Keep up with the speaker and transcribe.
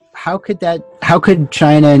how could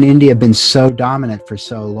China and India have been so dominant for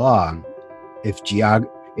so long if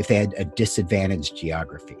they had a disadvantaged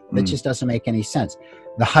geography? That just doesn't make any sense.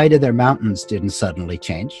 The height of their mountains didn't suddenly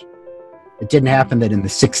change. It didn't happen that in the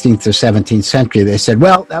 16th or 17th century they said,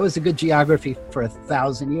 well, that was a good geography for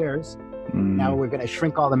 1,000 years. Now we're going to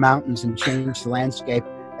shrink all the mountains and change the landscape,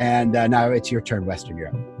 and now it's your turn, Western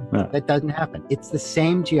Europe. Yeah. That doesn't happen. It's the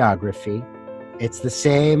same geography. It's the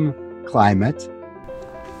same climate.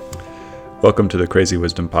 Welcome to the Crazy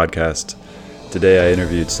Wisdom Podcast. Today I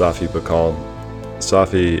interviewed Safi Bahcall.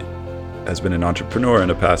 Safi has been an entrepreneur in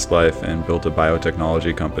a past life and built a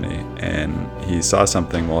biotechnology company. And he saw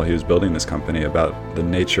something while he was building this company about the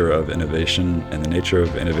nature of innovation and the nature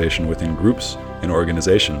of innovation within groups and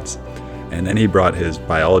organizations. And then he brought his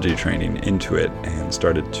biology training into it and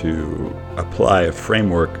started to apply a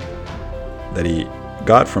framework that he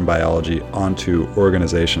got from biology onto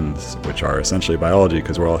organizations, which are essentially biology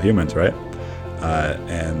because we're all humans, right?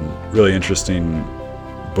 And really interesting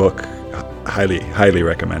book. Highly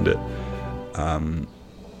recommend it.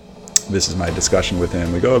 This is my discussion with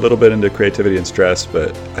him. We go a little bit into creativity and stress,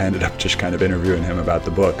 but I ended up just kind of interviewing him about the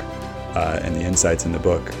book and the insights in the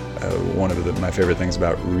book. One of my favorite things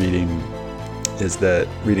about reading a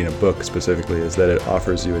book specifically is that it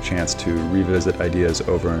offers you a chance to revisit ideas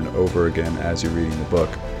over and over again as you're reading the book.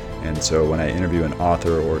 And so when I interview an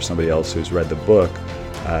author or somebody else who's read the book,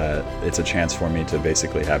 it's a chance for me to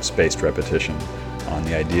basically have spaced repetition on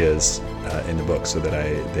the ideas in the book so that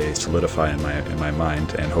they solidify in my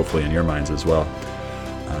mind and hopefully in your minds as well.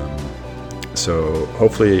 So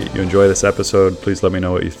hopefully you enjoy this episode. Please let me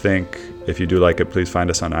know what you think. If you do like it, please find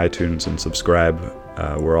us on iTunes and subscribe.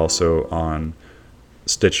 We're also on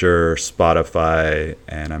Stitcher, Spotify,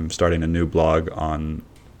 and I'm starting a new blog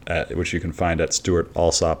which you can find at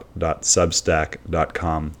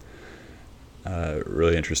stuartalsop.substack.com.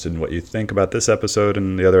 Really interested in what you think about this episode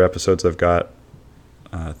and the other episodes I've got.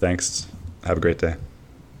 Thanks. Have a great day.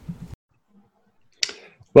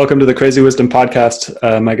 Welcome to the Crazy Wisdom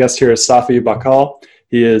Podcast. My guest here is Safi Bahcall.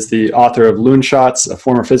 He is the author of Loonshots, a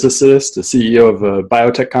former physicist, a CEO of a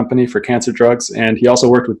biotech company for cancer drugs, and he also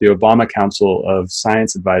worked with the Obama Council of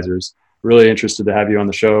Science Advisors. Really interested to have you on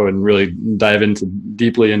the show and really dive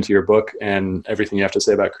deeply into your book and everything you have to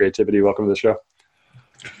say about creativity. Welcome to the show.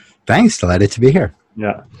 Thanks. Delighted to be here.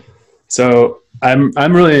 Yeah. So I'm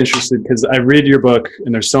really interested because I read your book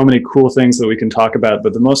and there's so many cool things that we can talk about.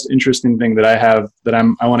 But the most interesting thing that I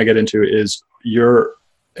want to get into is your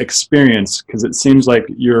experience, because it seems like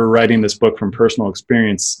you're writing this book from personal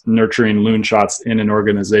experience, nurturing loonshots in an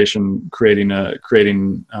organization, creating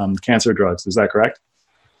cancer drugs. Is that correct?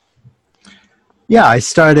 Yeah,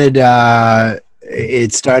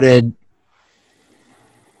 it started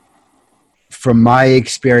from my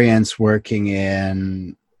experience working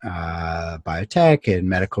in biotech and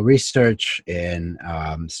medical research, in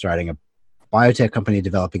starting a biotech company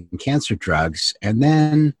developing cancer drugs, and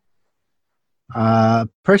then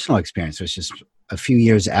personal experience was just a few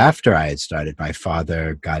years after I had started. My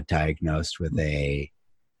father got diagnosed with a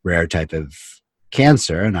rare type of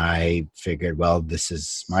cancer, and I figured, well, this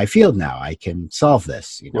is my field now. I can solve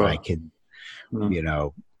this. Wow. I can,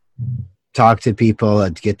 talk to people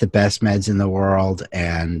and get the best meds in the world,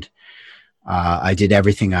 and I did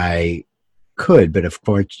everything I could, but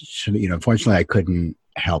unfortunately, I couldn't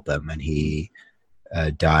help him, and he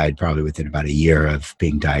died probably within about a year of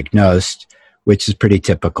being diagnosed, which is pretty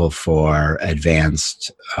typical for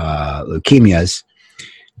advanced leukemias.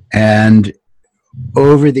 And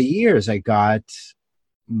over the years, I got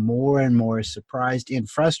more and more surprised and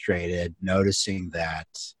frustrated, noticing that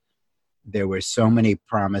there were so many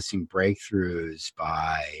promising breakthroughs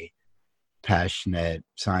by passionate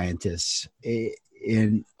scientists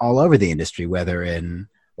in all over the industry, whether in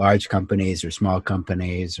large companies or small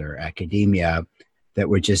companies or academia, that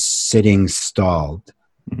were just sitting stalled.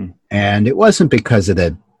 Mm-hmm. And it wasn't because of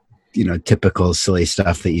the, typical silly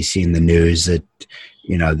stuff that you see in the news that,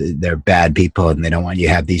 they're bad people and they don't want you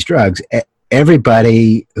to have these drugs.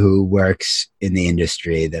 Everybody who works in the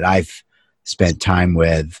industry that I've spent time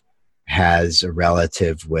with has a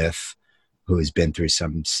relative who's been through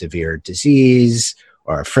some severe disease,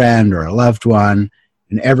 or a friend or a loved one,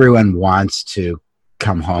 and everyone wants to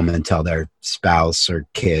come home and tell their spouse or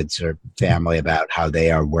kids or family about how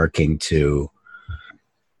they are working to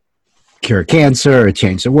cure cancer or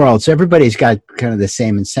change the world. So everybody's got kind of the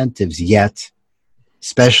same incentives, yet,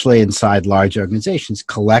 especially inside large organizations,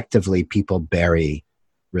 collectively people bury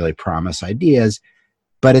really promise ideas,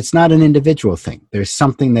 but it's not an individual thing. There's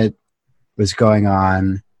something that was going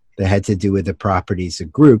on that had to do with the properties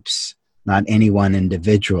of groups, not any one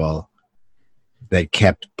individual. that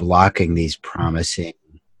kept blocking these promising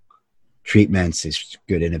treatments, these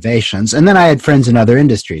good innovations. And then I had friends in other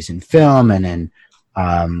industries, in film and in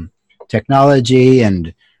technology,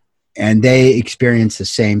 and they experienced the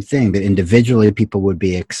same thing, that individually people would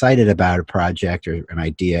be excited about a project or an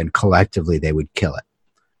idea, and collectively they would kill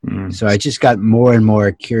it. So I just got more and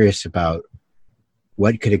more curious about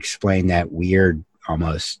what could explain that weird,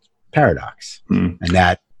 almost paradox. And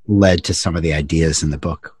that led to some of the ideas in the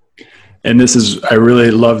book. And I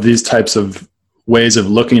really love these types of ways of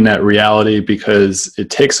looking at reality, because it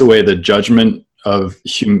takes away the judgment of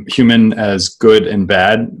human as good and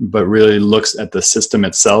bad, but really looks at the system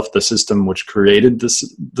itself, the system which created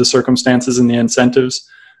the circumstances and the incentives.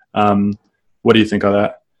 What do you think of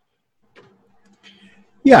that?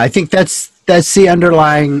 Yeah, I think that's the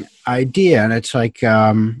underlying idea. And it's like,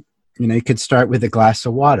 you could start with a glass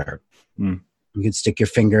of water. You could stick your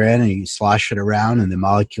finger in and you slosh it around, and the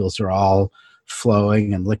molecules are all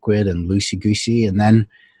flowing and liquid and loosey-goosey. And then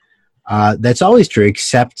that's always true,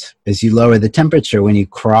 except as you lower the temperature, when you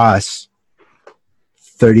cross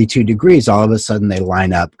 32 degrees, all of a sudden they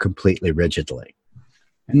line up completely rigidly.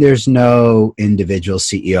 And there's no individual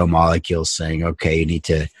CEO molecule saying, okay, you need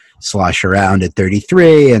to slosh around at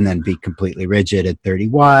 33 and then be completely rigid at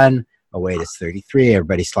 31. Oh, wait, it's 33.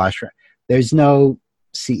 Everybody slosh around. There's no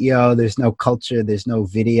CEO, there's no culture, there's no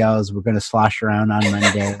videos. We're going to slosh around on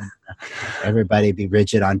Monday. Everybody be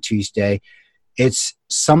rigid on Tuesday. It's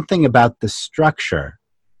something about the structure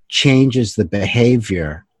changes the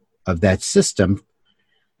behavior of that system.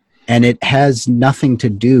 And it has nothing to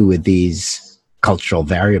do with these cultural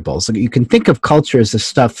variables. You can think of culture as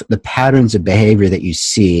the patterns of behavior that you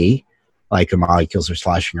see, like the molecules are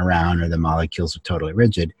sloshing around or the molecules are totally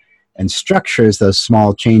rigid, and structures those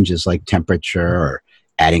small changes like temperature or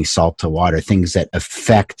adding salt to water, things that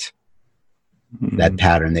affect that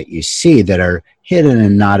pattern that you see that are hidden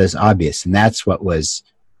and not as obvious. And that's what was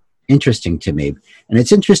interesting to me. And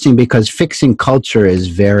it's interesting because fixing culture is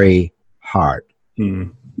very hard.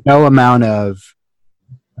 No amount of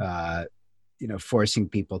forcing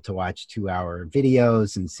people to watch 2-hour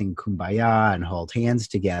videos and sing Kumbaya and hold hands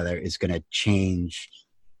together is going to change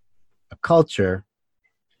a culture.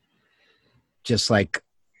 Just like,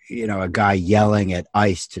 a guy yelling at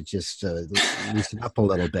ice to just loosen up a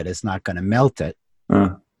little bit is not going to melt it.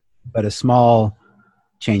 But a small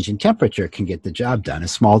change in temperature can get the job done. A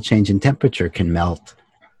small change in temperature can melt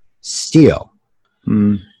steel.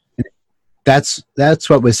 That's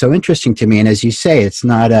what was so interesting to me. And as you say, it's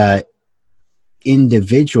not a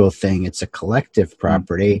individual thing, it's a collective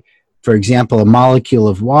property. For example, a molecule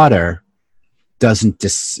of water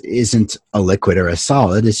isn't a liquid or a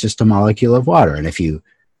solid, it's just a molecule of water. And if you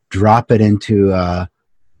drop it into a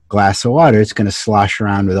glass of water, it's going to slosh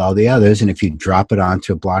around with all the others. And if you drop it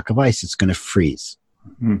onto a block of ice, it's going to freeze.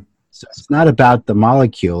 So it's not about the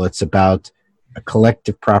molecule, it's about a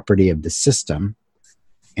collective property of the system.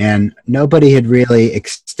 And nobody had really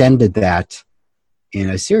extended that in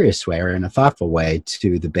a serious way or in a thoughtful way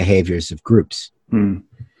to the behaviors of groups.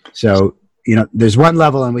 So, there's one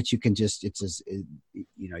level in which you can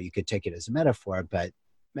you could take it as a metaphor, but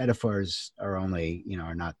metaphors are only,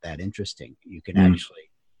 are not that interesting. You can actually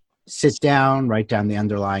sit down, write down the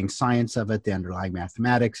underlying science of it, the underlying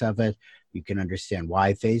mathematics of it. You can understand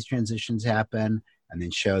why phase transitions happen, and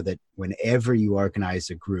then show that whenever you organize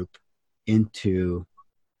a group into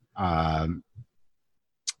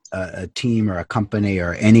a team or a company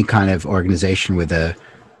or any kind of organization with a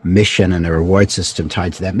mission and a reward system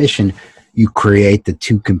tied to that mission, you create the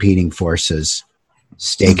two competing forces,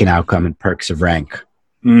 stake and outcome and perks of rank,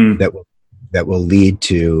 that will lead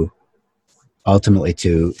to ultimately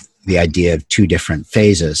to the idea of two different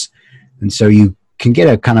phases. And so you can get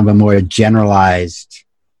a kind of a more generalized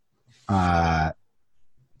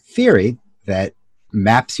theory that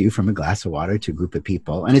maps you from a glass of water to a group of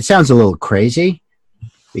people. And it sounds a little crazy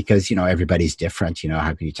because, everybody's different.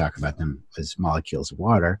 How can you talk about them as molecules of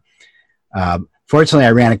water? Fortunately,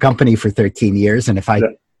 I ran a company for 13 years. And if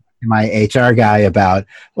my HR guy about,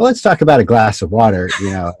 well, let's talk about a glass of water,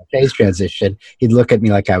 a phase transition, he'd look at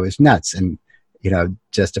me like I was nuts, and,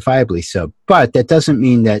 justifiably so. But that doesn't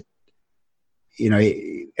mean that,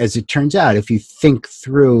 as it turns out, if you think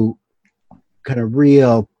through kind of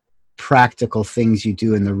real practical things you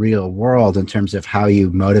do in the real world in terms of how you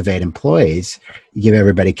motivate employees, you give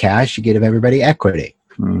everybody cash, you give everybody equity.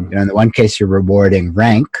 In the one case, you're rewarding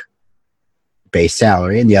rank, base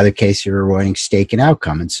salary. In the other case, you're rewarding stake and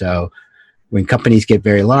outcome. And so when companies get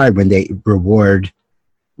very large, when they reward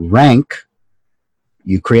rank,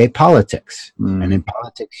 you create politics. And in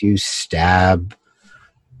politics, you stab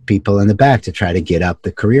people in the back to try to get up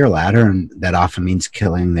the career ladder, and that often means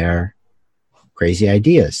killing their crazy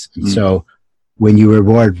ideas. And so when you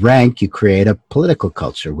reward rank, you create a political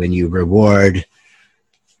culture. When you reward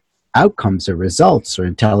outcomes or results or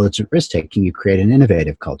intelligent risk-taking, you create an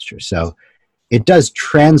innovative culture. So it does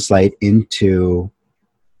translate into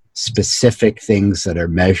specific things that are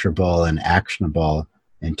measurable and actionable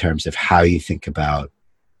in terms of how you think about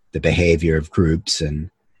the behavior of groups and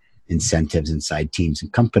incentives inside teams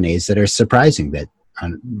and companies that are surprising, that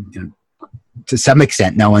to some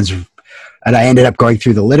extent no one's, and I ended up going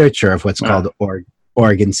through the literature of what's called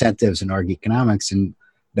org incentives and org economics, and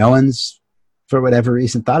no one's, for whatever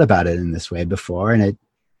reason, thought about it in this way before. And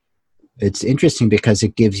it's interesting because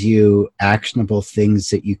it gives you actionable things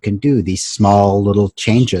that you can do, these small little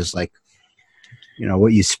changes, like,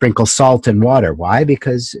 what you sprinkle salt in water. Why?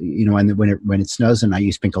 Because, when it snows and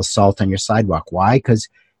you sprinkle salt on your sidewalk. Why? Because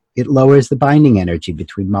it lowers the binding energy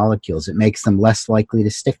between molecules. It makes them less likely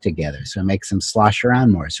to stick together. So it makes them slosh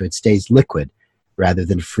around more. So it stays liquid rather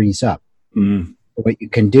than freeze up. What you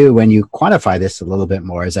can do when you quantify this a little bit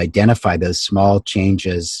more is identify those small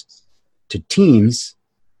changes to teams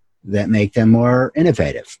that make them more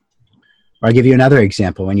innovative. Or I'll give you another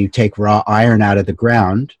example. When you take raw iron out of the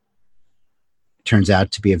ground, it turns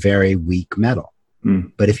out to be a very weak metal.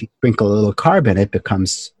 But if you sprinkle a little carbon, it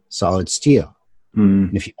becomes solid steel.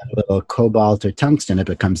 And if you add a little cobalt or tungsten, it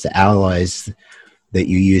becomes the alloys that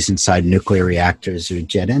you use inside nuclear reactors or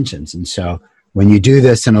jet engines. And so when you do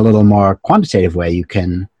this in a little more quantitative way, you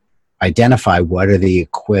can identify what are the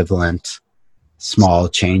equivalent small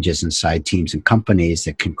changes inside teams and companies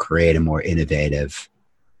that can create a more innovative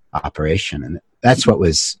operation. And that's what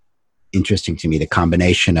was interesting to me, the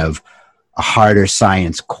combination of a harder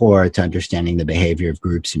science core to understanding the behavior of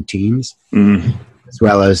groups and teams, as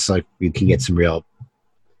well as like you can get some real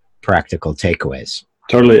practical takeaways.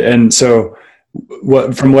 Totally. And so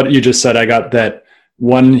from what you just said, I got that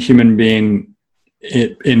one human being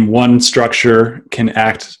in one structure can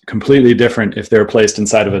act completely different if they're placed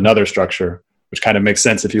inside of another structure, which kind of makes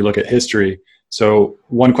sense if you look at history. So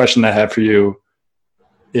one question I have for you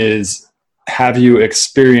is, have you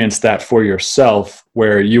experienced that for yourself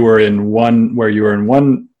where you were in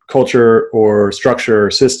one culture or structure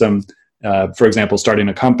or system, for example, starting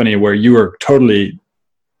a company where you were totally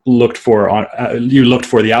looked for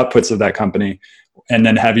the outputs of that company? And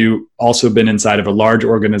then have you also been inside of a large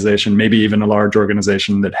organization, maybe even a large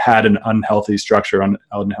organization that had an unhealthy structure,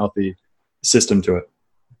 unhealthy system to it?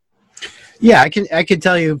 Yeah, I can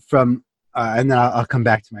tell you from, and then I'll come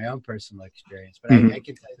back to my own personal experience, but I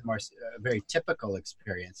can tell you the more very typical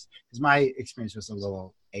experience, because my experience was a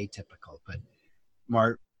little atypical, but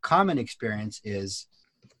more common experience is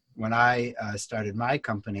when I started my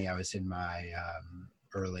company, I was in my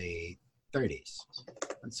early 30s.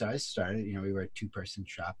 And so I started, we were a 2-person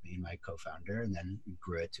shop, me and my co-founder, and then we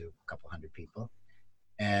grew it to a couple hundred people.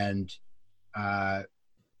 And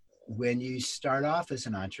when you start off as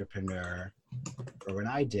an entrepreneur, or when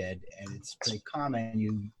I did, and it's pretty common,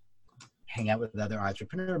 you hang out with other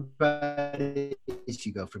entrepreneur buddies,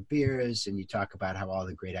 you go for beers, and you talk about how all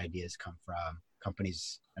the great ideas come from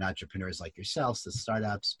companies and entrepreneurs like yourselves, the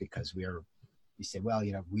startups, because you say, well,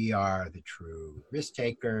 we are the true risk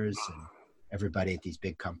takers, and everybody at these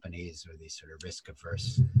big companies are these sort of risk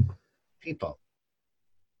averse people.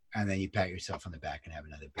 And then you pat yourself on the back and have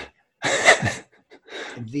another beer.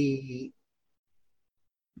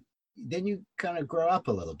 Then you kind of grow up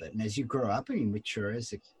a little bit. And as you grow up and you mature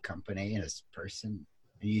as a company and as a person,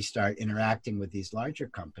 and you start interacting with these larger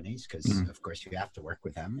companies, because of course you have to work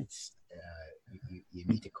with them. It's you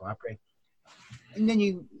need to cooperate. And then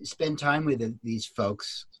you spend time with these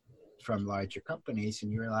folks from larger companies,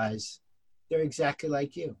 and you realize they're exactly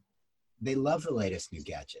like you. They love the latest new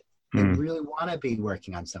gadget. They really want to be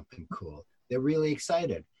working on something cool. They're really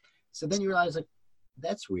excited. So then you realize, like,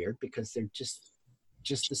 that's weird, because they're just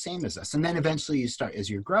the same as us. And then eventually you start, as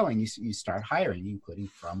you're growing, you start hiring, including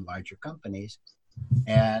from larger companies.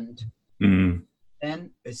 And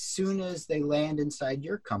then as soon as they land inside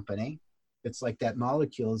your company, it's like that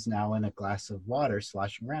molecule is now in a glass of water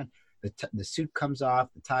sloshing around. The suit comes off,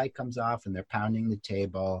 the tie comes off, and they're pounding the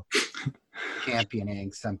table,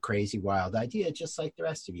 championing some crazy wild idea, just like the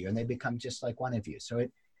rest of you. And they become just like one of you. So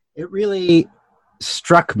it really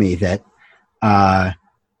struck me that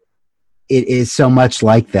it is so much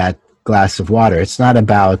like that glass of water. It's not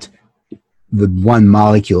about the one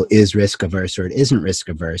molecule is risk averse or it isn't risk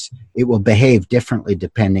averse. It will behave differently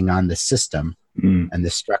depending on the system and the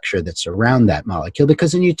structure that's around that molecule.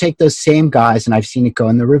 Because then you take those same guys, and I've seen it go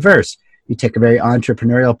in the reverse. You take a very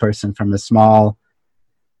entrepreneurial person from a small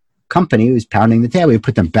company who's pounding the table. We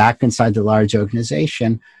put them back inside the large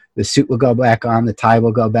organization. The suit will go back on, the tie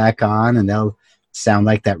will go back on, and they'll sound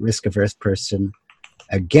like that risk-averse person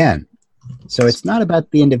again. So it's not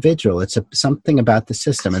about the individual. It's something about the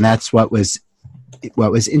system. And that's what was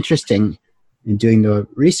interesting in doing the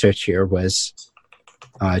research here was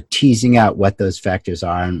teasing out what those factors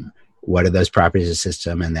are and what are those properties of the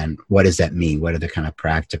system, and then what does that mean? What are the kind of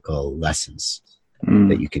practical lessons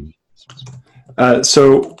that you can use?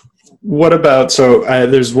 So what about,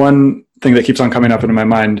 there's one thing that keeps on coming up into my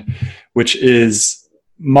mind, which is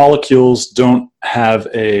molecules don't have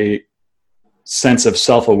a sense of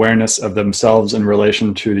self-awareness of themselves in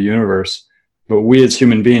relation to the universe, but we as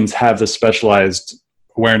human beings have this specialized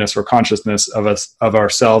awareness or consciousness of us, of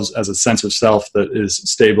ourselves as a sense of self that is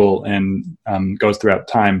stable and goes throughout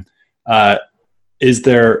time. Is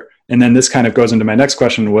there, and then this kind of goes into my next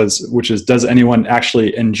question which is, does anyone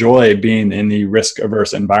actually enjoy being in the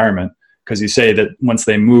risk-averse environment? Because you say that once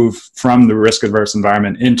they move from the risk-averse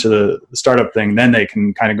environment into the startup thing, then they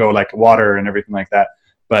can kind of go like water and everything like that.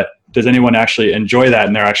 But does anyone actually enjoy that,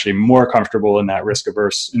 and they're actually more comfortable in that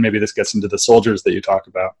risk-averse? And maybe this gets into the soldiers that you talk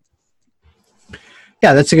about.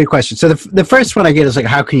 Yeah, that's a good question. So the first one I get is like,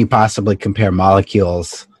 how can you possibly compare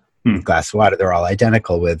molecules in a glass of water? They're all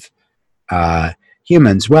identical with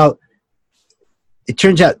humans. Well, it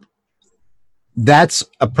turns out that's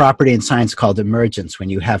a property in science called emergence, when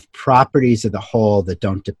you have properties of the whole that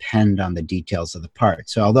don't depend on the details of the part.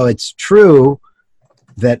 So although it's true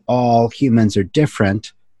that all humans are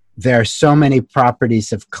different, there are so many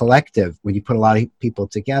properties of collective, when you put a lot of people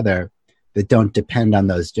together, that don't depend on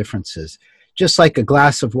those differences. Just like a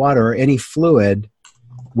glass of water or any fluid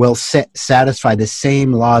will satisfy the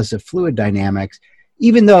same laws of fluid dynamics,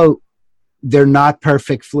 even though they're not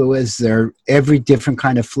perfect fluids. They're every different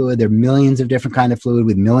kind of fluid. There are millions of different kinds of fluid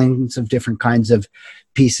with millions of different kinds of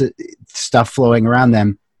stuff flowing around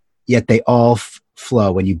them, yet they all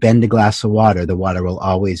flow. When you bend a glass of water, the water will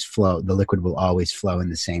always flow. The liquid will always flow in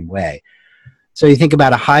the same way. So you think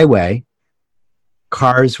about a highway.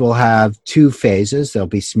 Cars will have two phases. There'll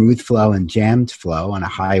be smooth flow and jammed flow on a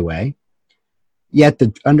highway, yet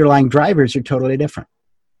the underlying drivers are totally different.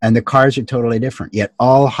 And the cars are totally different, yet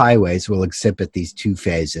all highways will exhibit these two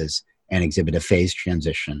phases and exhibit a phase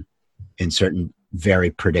transition in certain very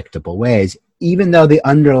predictable ways, even though the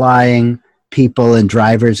underlying people and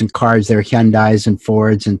drivers and cars, their Hyundais and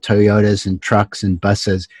Fords and Toyotas and trucks and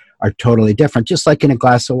buses, are totally different. Just like in a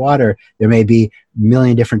glass of water, there may be a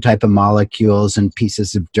million different type of molecules and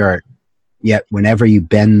pieces of dirt, yet whenever you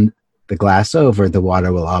bend the glass over, the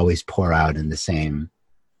water will always pour out in the same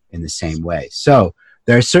way. So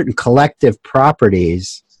there are certain collective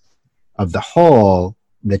properties of the whole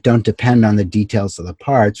that don't depend on the details of the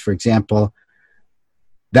parts. For example,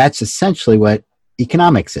 that's essentially what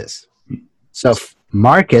economics is. So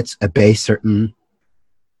markets obey certain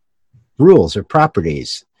rules or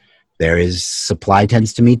properties. There is supply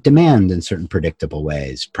tends to meet demand in certain predictable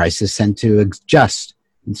ways. Prices tend to adjust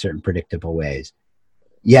in certain predictable ways.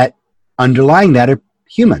 Yet underlying that are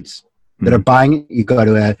humans that are buying. You go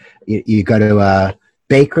to a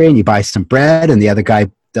bakery and you buy some bread, and the other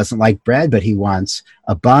guy doesn't like bread, but he wants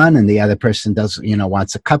a bun, and the other person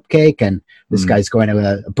wants a cupcake, and this guy's going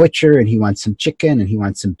to a butcher and he wants some chicken and he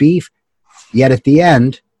wants some beef. Yet at the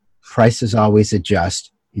end, prices always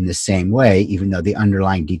adjust in the same way, even though the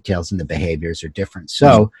underlying details and the behaviors are different.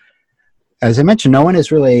 So, as I mentioned, no one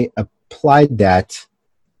has really applied that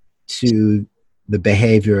to the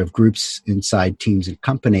behavior of groups inside teams and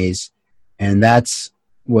companies, and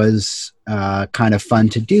was kind of fun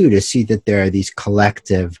to do, to see that there are these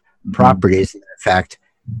collective properties. In fact,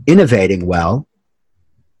 innovating well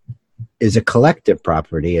is a collective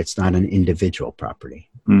property. It's not an individual property.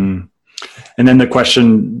 And then the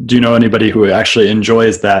question, do you know anybody who actually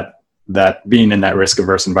enjoys that being in that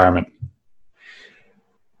risk-averse environment?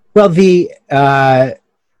 Well, an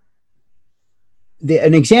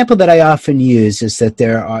example that I often use is that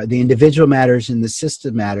there are the individual matters and the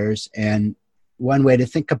system matters, and one way to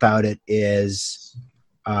think about it is,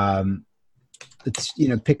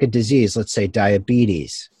 pick a disease, let's say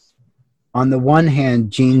diabetes. On the one hand,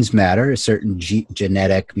 genes matter. Certain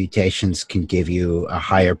genetic mutations can give you a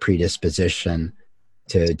higher predisposition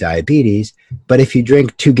to diabetes. But if you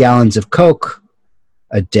drink 2 gallons of Coke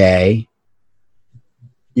a day,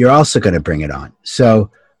 you're also going to bring it on.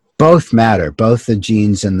 So both matter. Both the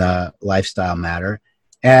genes and the lifestyle matter.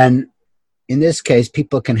 And in this case,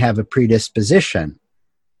 people can have a predisposition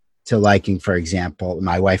to liking, for example,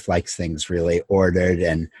 my wife likes things really ordered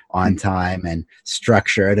and on time and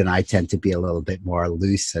structured, and I tend to be a little bit more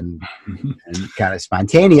loose and kind of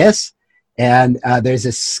spontaneous. And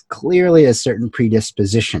there's clearly a certain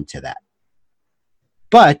predisposition to that.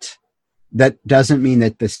 But that doesn't mean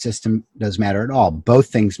that the system does matter at all. Both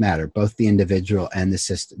things matter, both the individual and the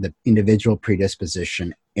system, the individual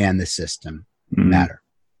predisposition and the system matter.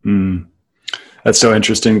 Mm. That's so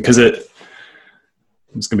interesting because it's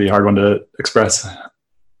going to be a hard one to express.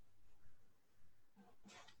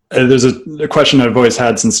 There's a question I've always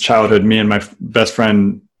had since childhood. Me and my best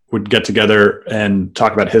friend would get together and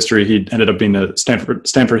talk about history. He ended up being a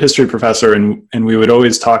Stanford history professor, and we would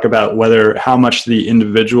always talk about how much the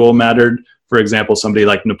individual mattered. For example, somebody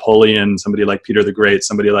like Napoleon, somebody like Peter the Great,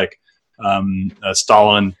 somebody like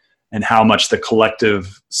Stalin, and how much the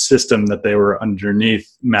collective system that they were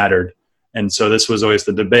underneath mattered. And so this was always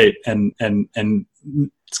the debate, and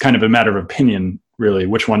it's kind of a matter of opinion, really,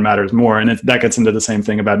 which one matters more. And that gets into the same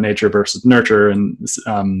thing about nature versus nurture, and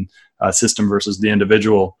system versus the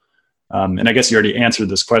individual. And I guess you already answered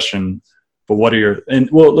this question, but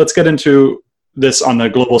let's get into this on the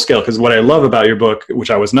global scale, because what I love about your book,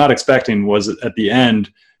 which I was not expecting, was at the end,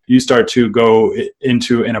 you start to go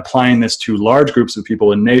into and applying this to large groups of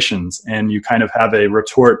people in nations. And you kind of have a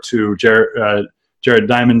retort to Jared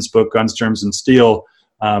Diamond's book, Guns, Germs, and Steel,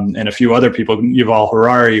 and a few other people, Yuval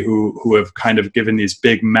Harari, who have kind of given these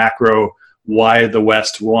big macro, why the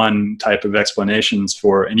West won type of explanations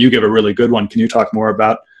for, and you give a really good one. Can you talk more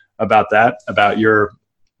about that, about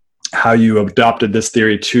how you adopted this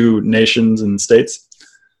theory to nations and states?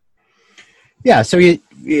 Yeah. So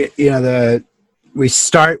we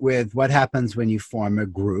start with what happens when you form a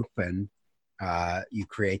group and you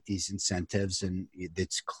create these incentives, and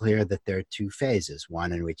it's clear that there are two phases: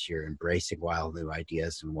 one in which you're embracing wild new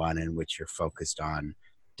ideas, and one in which you're focused on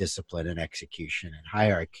discipline and execution and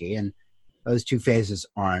hierarchy. And those two phases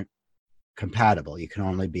aren't compatible. You can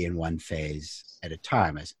only be in one phase at a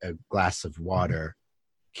time. A glass of water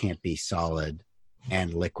can't be solid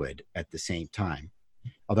and liquid at the same time.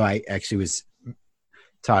 Although I actually was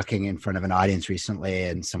talking in front of an audience recently,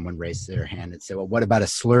 and someone raised their hand and said, well, what about a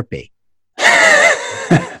Slurpee?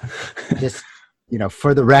 Just,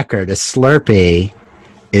 for the record, a Slurpee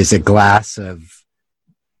is a glass of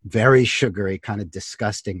very sugary, kind of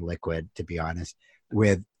disgusting liquid, to be honest,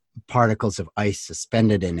 with particles of ice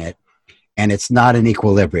suspended in it, and it's not in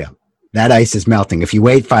equilibrium. That ice is melting. If you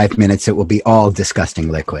wait 5 minutes, it will be all disgusting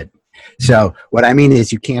liquid. So what I mean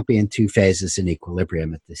is you can't be in two phases in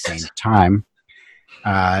equilibrium at the same time.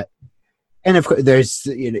 And of course, there's,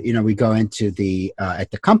 we go into the, at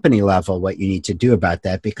the company level, what you need to do about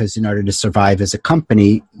that, because in order to survive as a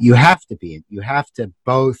company, you have to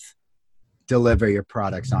both deliver your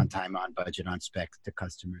products on time, on budget, on spec to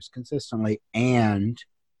customers consistently, and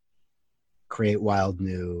create wild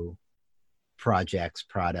new projects,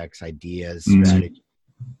 products, ideas, strategy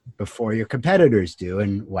before your competitors do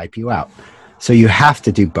and wipe you out. So you have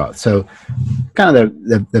to do both. So kind of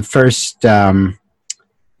the first,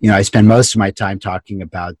 I spend most of my time talking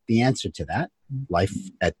about the answer to that, life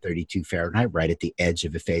at 32 Fahrenheit, right at the edge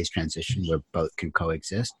of a phase transition where both can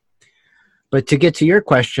coexist. But to get to your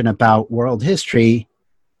question about world history,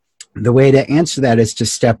 the way to answer that is to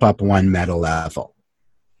step up one meta level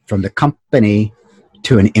from the company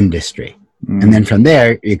to an industry. And then from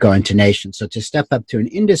there, you go into nations. So to step up to an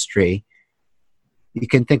industry, you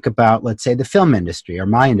can think about, let's say, the film industry or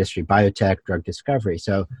my industry, biotech, drug discovery.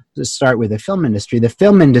 So to start with the film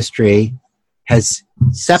industry has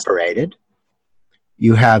separated.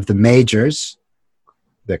 You have the majors,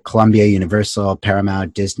 the Columbia, Universal,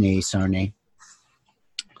 Paramount, Disney, Sony,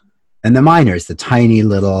 and the minors, the tiny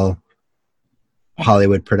little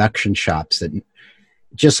Hollywood production shops that,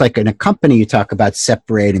 just like in a company, you talk about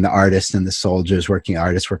separating the artists and the soldiers. Working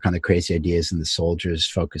artists work on the crazy ideas, and the soldiers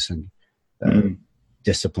focus on the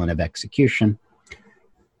discipline of execution.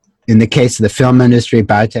 In the case of the film industry,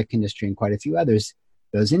 biotech industry, and quite a few others,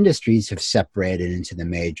 those industries have separated into the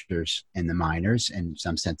majors and the minors, in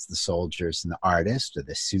some sense the soldiers and the artists, or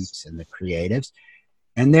the suits and the creatives.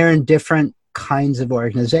 And they're in different kinds of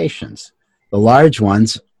organizations. The large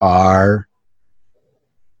ones are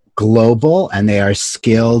global, and they are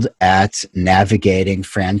skilled at navigating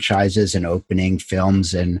franchises and opening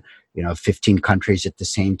films in 15 countries at the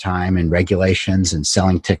same time, and regulations and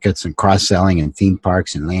selling tickets and cross-selling and theme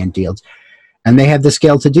parks and land deals. And they have the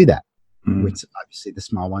skill to do that, which obviously the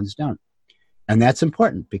small ones don't. And that's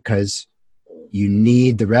important because you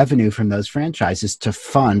need the revenue from those franchises to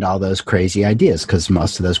fund all those crazy ideas, because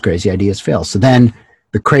most of those crazy ideas fail. So then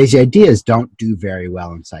the crazy ideas don't do very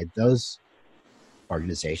well inside those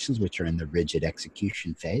organizations, which are in the rigid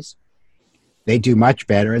execution phase. They do much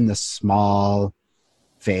better in the small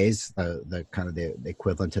phase, the kind of the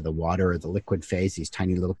equivalent to the water or the liquid phase, these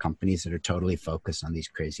tiny little companies that are totally focused on these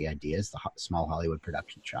crazy ideas, the small Hollywood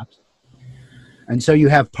production shops. And so you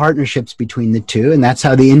have partnerships between the two, and that's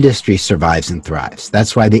how the industry survives and thrives.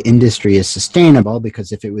 That's why the industry is sustainable,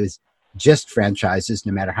 because if it was just franchises,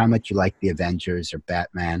 no matter how much you like the Avengers or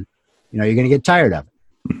Batman, you're going to get tired of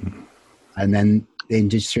it. And then the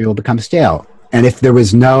industry will become stale. And if there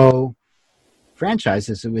was no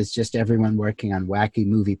franchises, it was just everyone working on wacky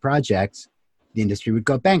movie projects, the industry would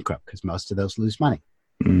go bankrupt because most of those lose money.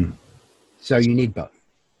 So you need both,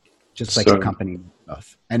 just like a company needs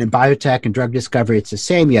both. And in biotech and drug discovery, it's the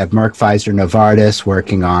same. You have Merck, Pfizer, Novartis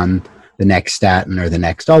working on the next statin or the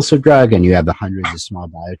next ulcer drug, and you have the hundreds of small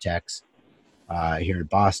biotechs here in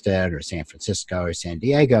Boston or San Francisco or San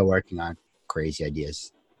Diego working on crazy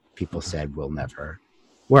ideas people said will never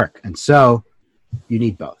work. And so you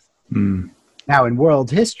need both. Now, in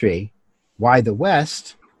world history, why the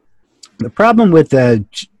West? The problem with the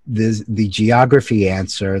geography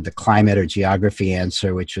answer, the climate or geography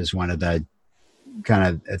answer, which was one of the kind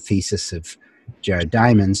of a thesis of Jared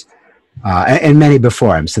Diamond's, and many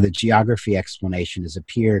before him. So the geography explanation has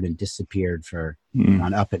appeared and disappeared for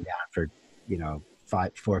on up and down for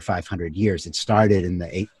 400 or 500 years. It started in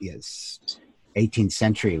the 18th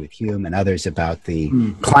century with Hume and others about the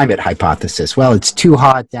climate hypothesis. Well, it's too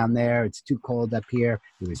hot down there, it's too cold up here.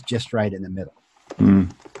 It was just right in the middle.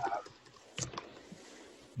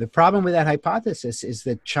 The problem with that hypothesis is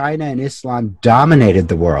that China and Islam dominated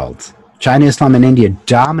the world. China, Islam, and India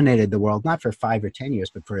dominated the world, not for 5 or 10 years,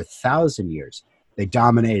 but for 1,000 years. They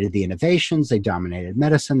dominated the innovations, they dominated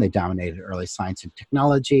medicine, they dominated early science and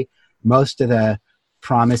technology. Most of the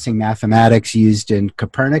promising mathematics used in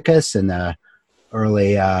Copernicus in the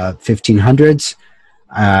early 1500s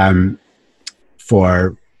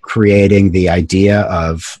for creating the idea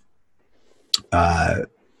of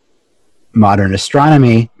modern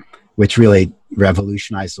astronomy, which really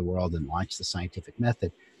revolutionized the world and launched the scientific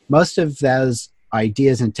method. Most of those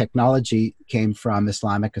ideas and technology came from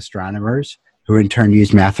Islamic astronomers who in turn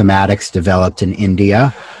used mathematics developed in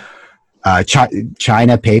India.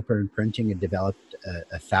 China, paper and printing had developed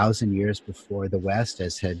 1,000 years before the West,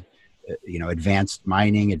 as had advanced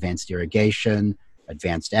mining, advanced irrigation,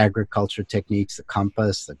 advanced agriculture techniques, the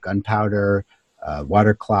compass, the gunpowder,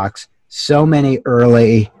 water clocks. So many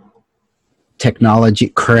early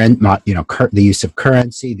technology, the use of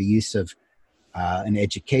currency, the use of an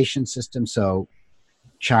education system. So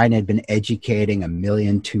China had been educating 1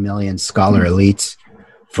 million, 2 million scholar elites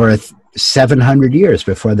for 700 years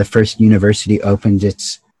before the first university opened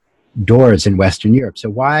its doors in Western Europe. So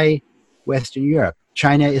why Western Europe?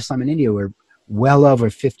 China, Islam, and India were well over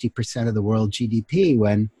 50% of the world GDP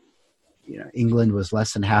when England was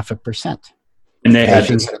less than 0.5%. And they had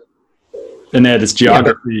this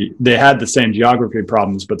geography. Yeah, they had the same geography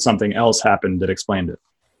problems, but something else happened that explained it.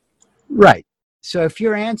 Right. So if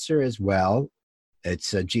your answer is, well,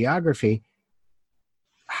 it's a geography,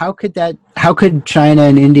 how could China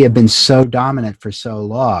and India have been so dominant for so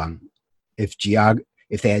long if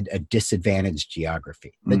they had a disadvantaged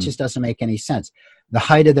geography? That just doesn't make any sense. The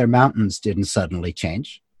height of their mountains didn't suddenly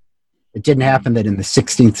change. It didn't happen that in the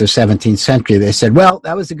 16th or 17th century they said, well,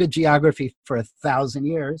 that was a good geography for 1,000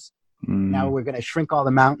 years. Now we're going to shrink all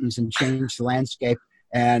the mountains and change the landscape,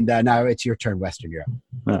 and now it's your turn, Western Europe.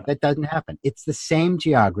 Yeah. That doesn't happen. It's the same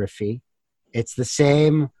geography. It's the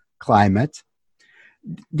same climate.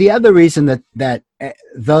 The other reason that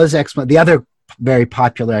the other very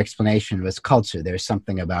popular explanation was culture. There's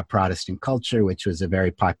something about Protestant culture, which was a very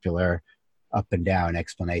popular up and down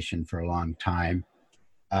explanation for a long time.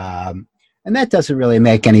 And that doesn't really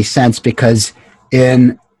make any sense, because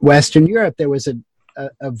in Western Europe, there was a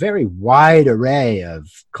very wide array of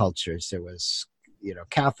cultures. There was,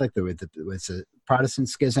 Catholic, there was a Protestant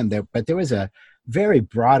schism, but there was a very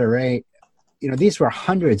broad array. These were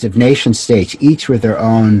hundreds of nation states, each with their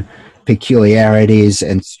own peculiarities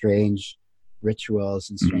and strange rituals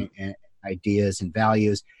and strange ideas and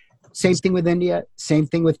values. Same thing with India, same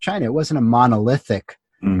thing with China. It wasn't a monolithic.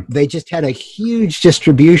 They just had a huge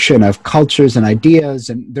distribution of cultures and ideas,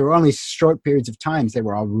 and there were only short periods of times they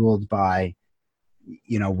were all ruled by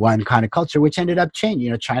one kind of culture, which ended up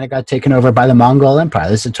changing. China got taken over by the Mongol Empire.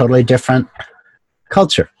 This is a totally different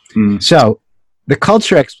culture. So the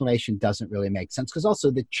culture explanation doesn't really make sense, because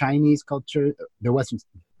also the Chinese culture, there wasn't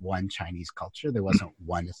one Chinese culture, there wasn't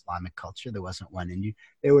one Islamic culture, there wasn't one Indian.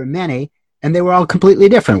 There were many, and they were all completely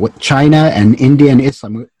different. China and India and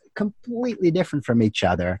Islam were completely different from each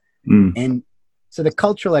other. And so the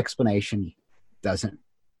cultural explanation doesn't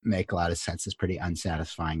make a lot of sense. It's pretty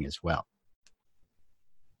unsatisfying as well.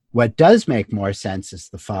 What does make more sense is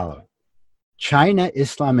the following. China,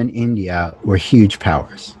 Islam, and India were huge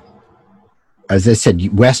powers. As I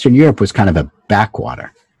said, Western Europe was kind of a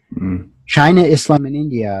backwater. China, Islam, and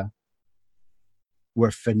India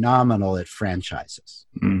were phenomenal at franchises.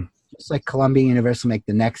 Just like Columbia Universal make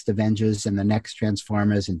the next Avengers and the next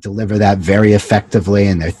Transformers and deliver that very effectively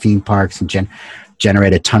in their theme parks and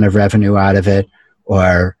generate a ton of revenue out of it,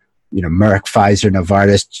 or Merck, Pfizer,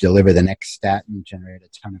 Novartis deliver the next statin and generate a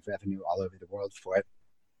ton of revenue all over the world for it.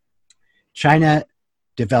 China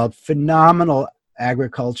developed phenomenal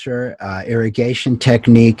agriculture, irrigation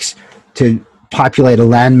techniques to populate a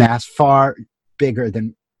landmass far bigger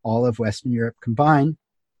than all of Western Europe combined.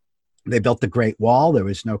 They built the Great Wall. There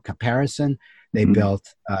was no comparison. They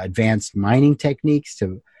built advanced mining techniques.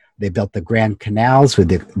 They built the Grand Canals.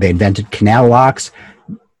 They invented canal locks.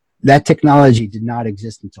 That technology did not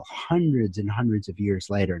exist until hundreds and hundreds of years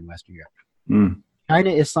later in Western Europe. China,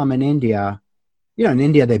 Islam, and India, in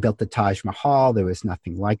India, they built the Taj Mahal. There was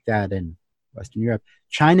nothing like that in Western Europe.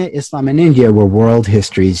 China, Islam, and India were world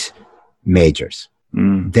history's majors.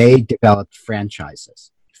 They developed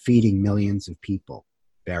franchises, feeding millions of people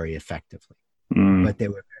very effectively. But they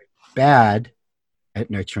were very bad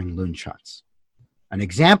at nurturing loonshots. An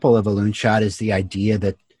example of a loonshot is the idea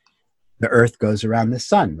that the Earth goes around the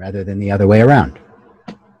sun rather than the other way around.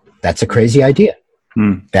 That's a crazy idea.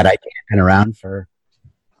 That idea has been around for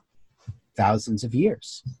thousands of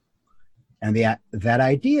years. And that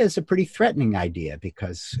idea is a pretty threatening idea,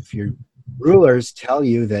 because if your rulers tell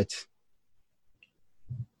you that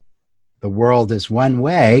the world is one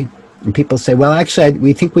way, and people say, well, actually,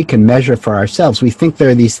 we think we can measure for ourselves. We think there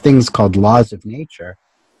are these things called laws of nature,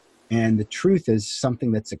 and the truth is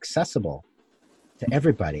something that's accessible to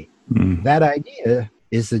everybody. That idea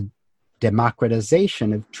is the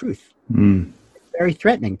democratization of truth. It's very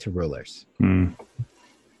threatening to rulers.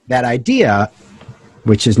 That idea,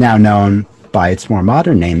 which is now known by its more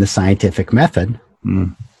modern name, the scientific method,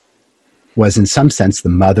 was in some sense the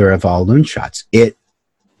mother of all loonshots. It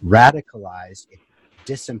radicalized, it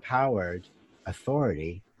disempowered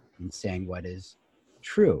authority in saying what is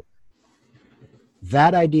true.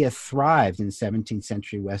 That idea thrived in 17th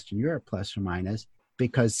century Western Europe, plus or minus,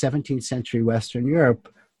 because 17th century Western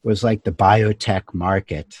Europe was like the biotech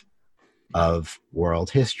market of world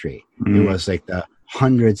history. It was like the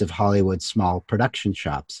hundreds of Hollywood small production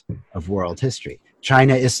shops of world history.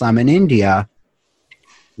 China, Islam, and India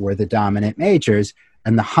were the dominant majors,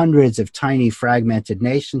 and the hundreds of tiny fragmented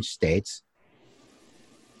nation states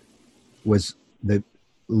was the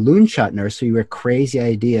loonshot nursery where crazy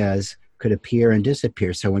ideas could appear and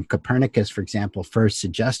disappear. So when Copernicus, for example, first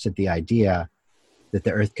suggested the idea that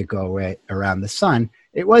the Earth could go around the sun,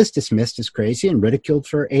 it was dismissed as crazy and ridiculed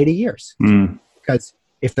for 80 years. Because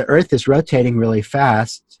if the Earth is rotating really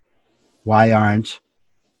fast, why aren't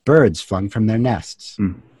birds flung from their nests?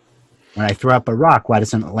 When I throw up a rock, why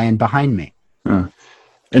doesn't it land behind me?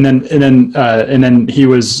 And then he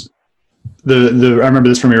was I remember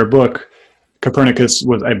this from your book. Copernicus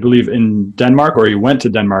was, I believe, in Denmark, or he went to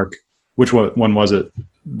Denmark. Which one was it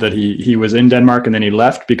that he was in Denmark and then he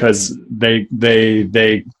left because they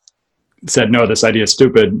said, no, this idea is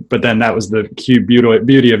stupid. But then that was the key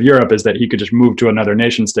beauty of Europe, is that he could just move to another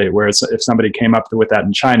nation state. Whereas if somebody came up with that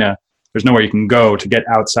in China, there's nowhere you can go to get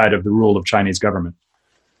outside of the rule of Chinese government.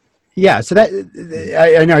 Yeah, so that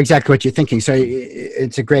I know exactly what you're thinking. So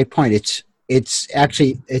it's a great point.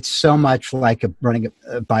 It's so much like running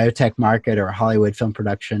a biotech market or a Hollywood film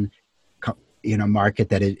production market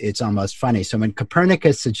that it's almost funny. So when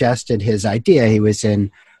Copernicus suggested his idea, he was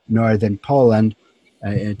in northern Poland,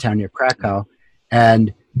 in a town near Krakow,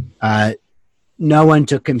 and no one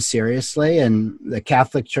took him seriously. And the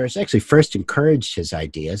Catholic Church actually first encouraged his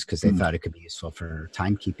ideas because they thought it could be useful for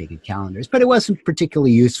timekeeping and calendars, but it wasn't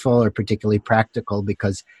particularly useful or particularly practical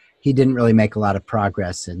because he didn't really make a lot of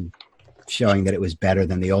progress in showing that it was better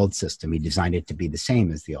than the old system. He designed it to be the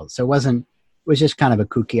same as the old. So it was just kind of a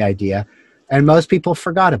kooky idea. And most people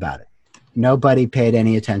forgot about it. Nobody paid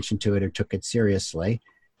any attention to it or took it seriously,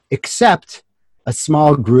 except a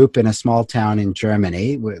small group in a small town in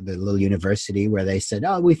Germany, the little university, where they said,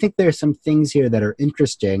 oh, we think there's some things here that are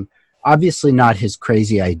interesting. Obviously not his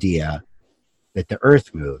crazy idea that the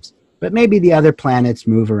Earth moves, but maybe the other planets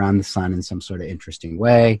move around the sun in some sort of interesting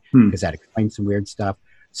way, because that explains some weird stuff.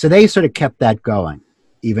 So they sort of kept that going,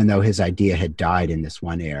 even though his idea had died in this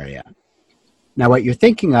one area. Now, what you're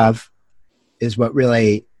thinking of is what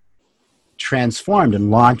really transformed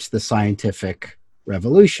and launched the scientific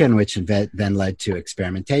revolution, which then led to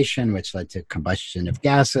experimentation, which led to combustion of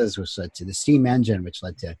gases, which led to the steam engine, which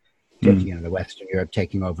led to the Western Europe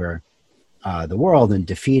taking over the world and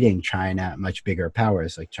defeating China, much bigger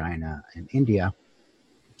powers like China and India,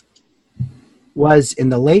 was in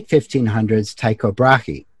the late 1500s Tycho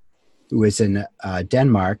Brahe, who was in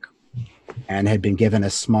Denmark and had been given a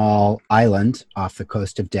small island off the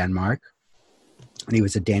coast of Denmark. And he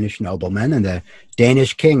was a Danish nobleman, and the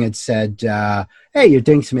Danish king had said, hey, you're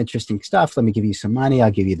doing some interesting stuff. Let me give you some money.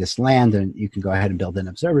 I'll give you this land, and you can go ahead and build an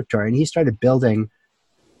observatory. And he started building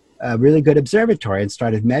a really good observatory and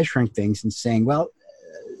started measuring things and saying, well,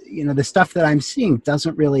 the stuff that I'm seeing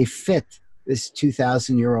doesn't really fit this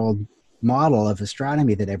 2,000-year-old model of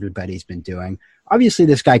astronomy that everybody's been doing. Obviously,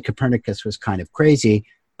 this guy Copernicus was kind of crazy,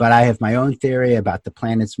 but I have my own theory about the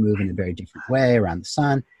planets move in a very different way around the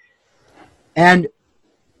sun. And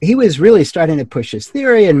he was really starting to push his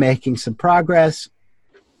theory and making some progress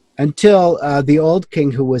until the old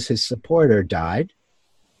king, who was his supporter, died.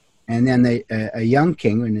 And then a young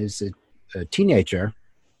king, when he was a teenager,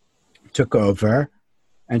 took over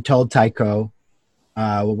and told Tycho,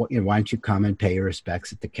 why don't you come and pay your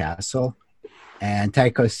respects at the castle? And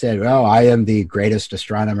Tycho said, well, I am the greatest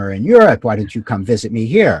astronomer in Europe. Why don't you come visit me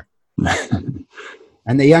here?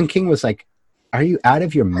 And the young king was like, are you out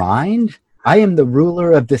of your mind? I am the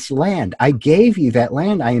ruler of this land. I gave you that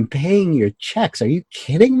land. I am paying your checks. Are you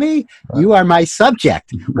kidding me? You are my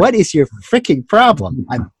subject. What is your freaking problem?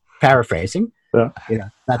 I'm paraphrasing. Not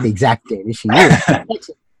the exact Danish he used.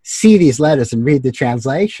 See these letters and read the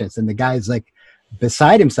translations. And the guy's like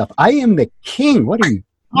beside himself. I am the king. What are you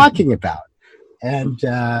talking about? And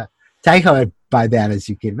Tycho had, by then, as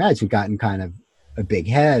you can imagine, gotten kind of a big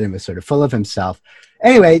head and was sort of full of himself.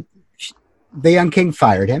 Anyway, the young king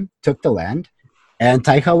fired him, took the land, and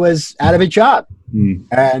Tycho was out of a job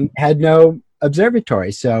and had no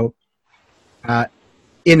observatory. So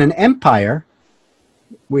in an empire,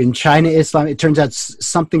 when China Islam, it turns out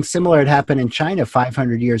something similar had happened in China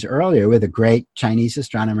 500 years earlier with a great Chinese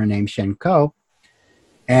astronomer named Shen Ko.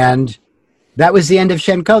 And that was the end of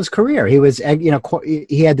Shen Ko's career. He was,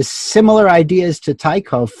 he had the similar ideas to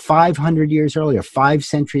Tycho 500 years earlier, 5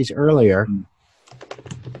 centuries earlier.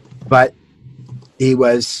 But he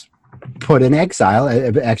was put in exile,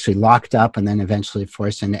 actually locked up, and then eventually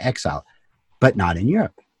forced into exile, but not in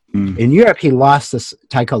Europe. In Europe,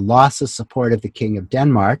 Tycho lost the support of the king of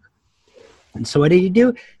Denmark. And so what did he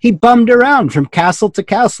do? He bummed around from castle to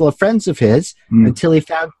castle of friends of his until he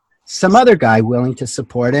found some other guy willing to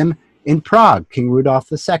support him in Prague, King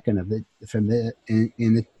Rudolf II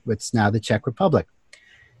in what's now the Czech Republic.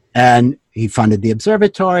 And he funded the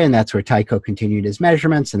observatory, and that's where Tycho continued his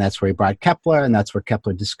measurements, and that's where he brought Kepler, and that's where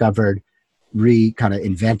Kepler kind of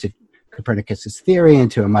invented Copernicus's theory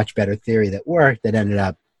into a much better theory that worked, that ended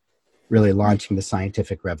up really launching the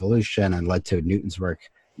scientific revolution and led to Newton's work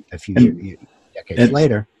a few decades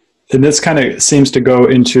later. And this kind of seems to go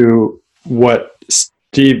into what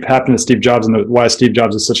happened to Steve Jobs, and why Steve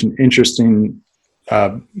Jobs is such an interesting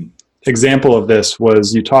example of this.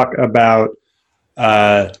 Was you talk about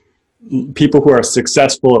people who are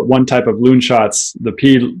successful at one type of loonshots, the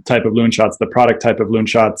P type of loonshots, the product type of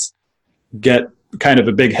loonshots, get kind of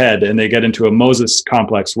a big head, and they get into a Moses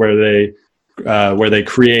complex where they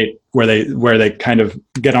kind of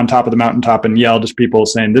get on top of the mountaintop and yell to people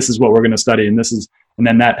saying, this is what we're going to study. And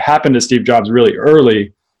then that happened to Steve Jobs really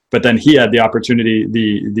early, but then he had the opportunity,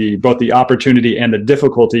 both the opportunity and the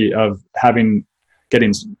difficulty of getting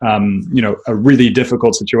a really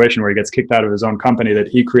difficult situation where he gets kicked out of his own company that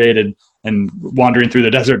he created and wandering through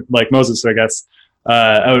the desert like Moses, I guess.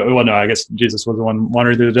 I guess Jesus was the one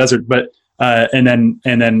wandering through the desert, but and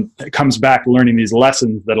then comes back learning these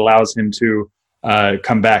lessons that allows him to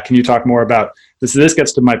come back. Can you talk more about this? This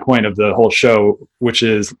gets to my point of the whole show, which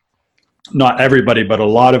is not everybody, but a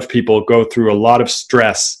lot of people go through a lot of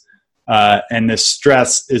stress, and this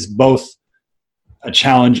stress is both a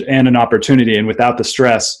challenge and an opportunity. And without the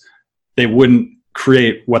stress, they wouldn't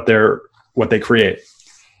create what they create.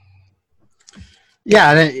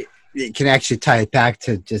 Yeah, and it can actually tie it back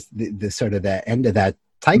to just the sort of the end of that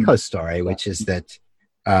Tycho story, which is that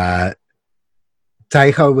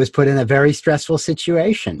Tycho was put in a very stressful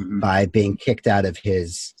situation by being kicked out of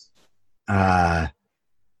his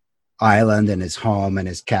island and his home and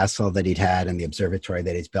his castle that he'd had and the observatory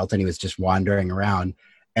that he's built, and he was just wandering around.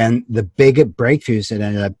 And the big breakthroughs that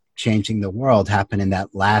ended up changing the world happened in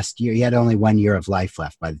that last year. He had only 1 year of life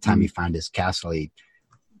left. By the time he found his castle, he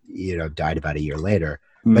died about a year later.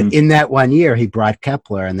 But in that 1 year, he brought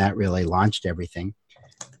Kepler, and that really launched everything.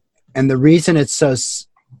 And the reason it's so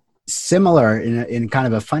similar in kind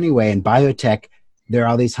of a funny way, in biotech, there are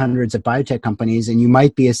all these hundreds of biotech companies, and you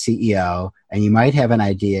might be a CEO, and you might have an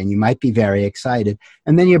idea, and you might be very excited,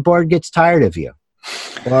 and then your board gets tired of you.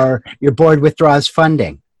 Or your board withdraws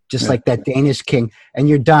funding, just like that Danish king, and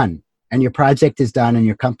you're done. And your project is done and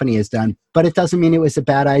your company is done. But it doesn't mean it was a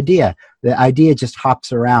bad idea. The idea just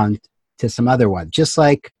hops around to some other one. Just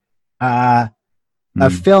like a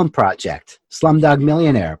film project, Slumdog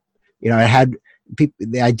Millionaire. It had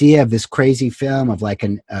the idea of this crazy film of like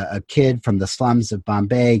a kid from the slums of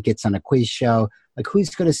Bombay gets on a quiz show. Like, who's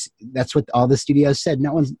going to? That's what all the studios said.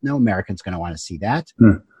 No American's going to want to see that.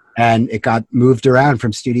 And it got moved around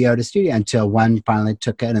from studio to studio until one finally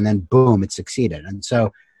took it, and then boom, it succeeded. And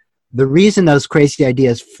so the reason those crazy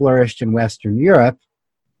ideas flourished in Western Europe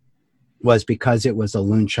was because it was a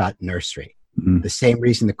loonshot nursery. The same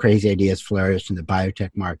reason the crazy ideas flourished in the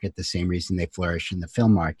biotech market, the same reason they flourished in the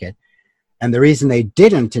film market. And the reason they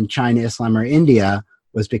didn't in China, Islam, or India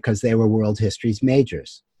was because they were world history's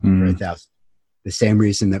majors for 1,000. The same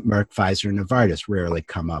reason that Merck, Pfizer, and Novartis rarely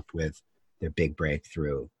come up with their big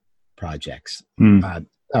breakthrough projects.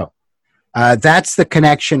 That's the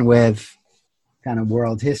connection with kind of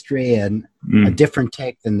world history and a different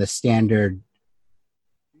take than the standard.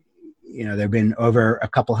 There have been over a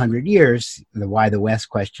couple hundred years, the why the West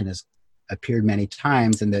question has appeared many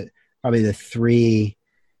times, and probably the three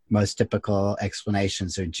most typical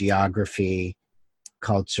explanations are geography,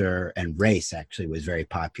 culture, and race. Actually was very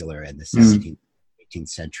popular in the 17th, 18th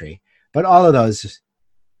century. But all of those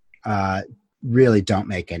really don't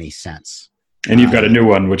make any sense. And you've got a new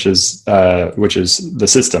one, which is the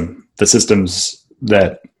systems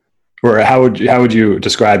that, or how would you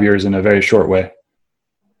describe yours in a very short way?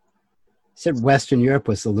 Said Western Europe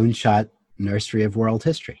was the loonshot nursery of world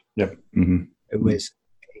history. Yep.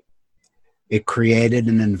 It created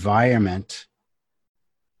an environment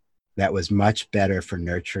that was much better for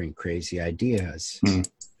nurturing crazy ideas,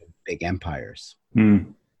 big empires.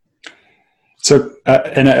 So,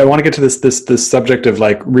 and I want to get to this subject of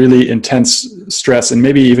like really intense stress, and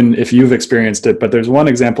maybe even if you've experienced it, but there's one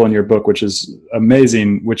example in your book which is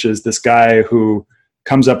amazing, which is this guy who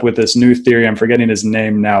comes up with this new theory. I'm forgetting his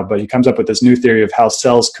name now, but he comes up with this new theory of how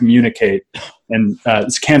cells communicate, and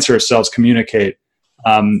cancerous cells communicate,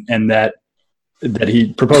 and that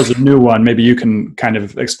he proposed a new one. Maybe you can kind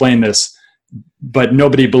of explain this, but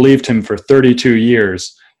nobody believed him for 32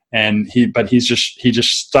 years, and he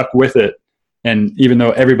just stuck with it. And even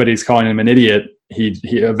though everybody's calling him an idiot, he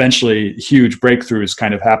eventually huge breakthroughs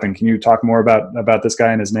kind of happen. Can you talk more about this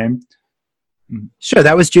guy and his name? Sure.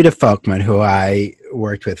 That was Judah Folkman, who I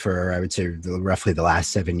worked with for, I would say, roughly the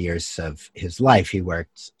last 7 years of his life. He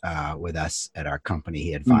worked with us at our company.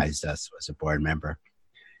 He advised us, was a board member.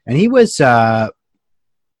 And he was a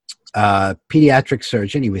pediatric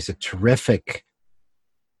surgeon. He was a terrific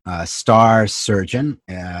star surgeon.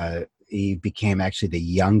 He became actually the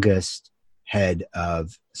youngest head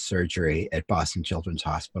of surgery at Boston Children's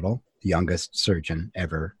Hospital, the youngest surgeon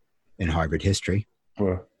ever in Harvard history.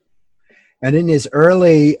 Wow. And in his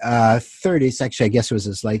early 30s, actually, I guess it was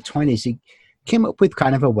his late 20s, he came up with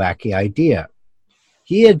kind of a wacky idea.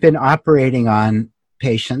 He had been operating on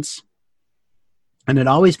patients and had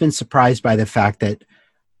always been surprised by the fact that,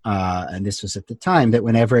 and this was at the time, that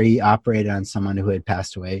whenever he operated on someone who had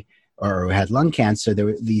passed away or who had lung cancer,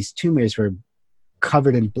 these tumors were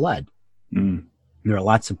covered in blood. There are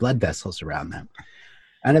lots of blood vessels around them.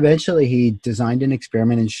 And eventually he designed an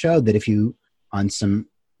experiment and showed that on some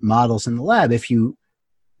models in the lab, if you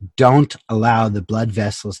don't allow the blood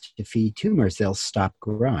vessels to feed tumors, they'll stop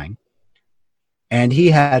growing. And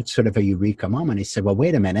he had sort of a eureka moment. He said, well,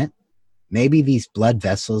 wait a minute. Maybe these blood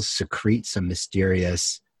vessels secrete some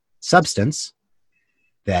mysterious substance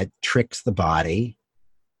that tricks the body,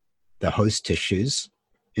 the host tissues,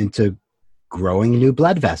 into growing new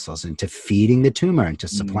blood vessels, into feeding the tumor, into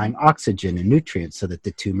supplying oxygen and nutrients so that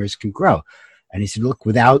the tumors can grow. And he said, look,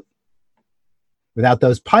 without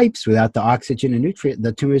those pipes, without the oxygen and nutrient,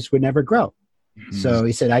 the tumors would never grow. So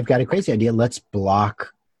he said, I've got a crazy idea. Let's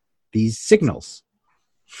block these signals.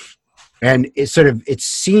 And it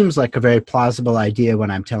seems like a very plausible idea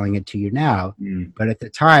when I'm telling it to you now, but at the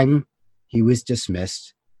time he was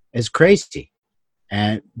dismissed as crazy.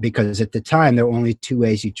 And because at the time there were only two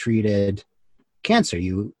ways you treated cancer.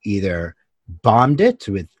 You either bombed it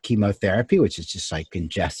with chemotherapy, which is just like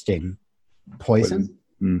ingesting poison,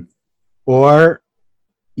 or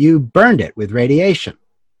you burned it with radiation.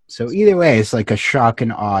 So either way, it's like a shock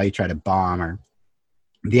and awe. You try to bomb, or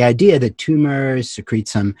the idea that tumors secrete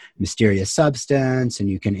some mysterious substance and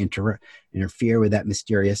you can interfere with that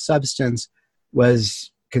mysterious substance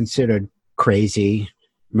was considered crazy.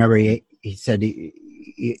 Remember, he said,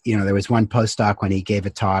 there was one postdoc when he gave a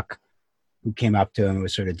talk who came up to him and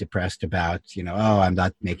was sort of depressed about, I'm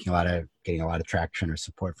not making a lot of getting a lot of traction or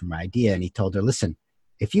support for my idea. And he told her, listen,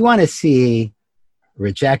 if you want to see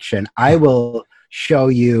rejection, I will show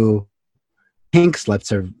you pink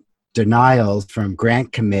slips or denials from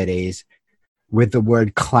grant committees with the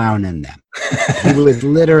word clown in them. He was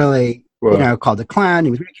literally, called a clown.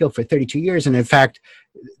 He was ridiculed for 32 years. And in fact,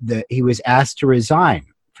 he was asked to resign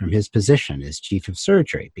from his position as chief of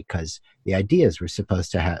surgery because the ideas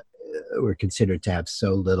were considered to have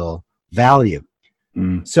so little value.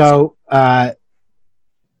 So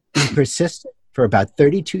he persisted for about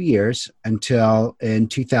 32 years until in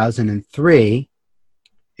 2003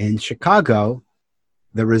 in Chicago,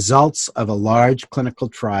 the results of a large clinical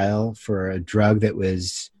trial for a drug that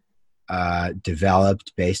was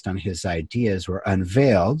developed based on his ideas were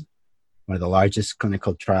unveiled. One of the largest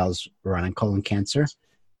clinical trials run on colon cancer.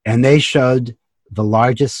 And they showed the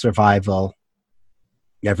largest survival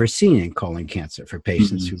ever seen in colon cancer for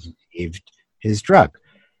patients who received his drug.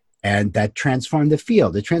 And that transformed the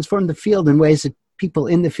field. It transformed the field in ways that people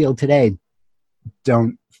in the field today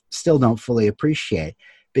still don't fully appreciate.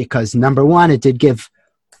 Because number one, it did give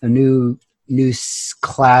a new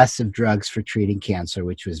class of drugs for treating cancer,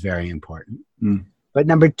 which was very important. But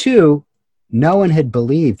number two, no one had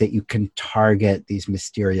believed that you can target these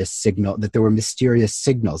mysterious signals, that there were mysterious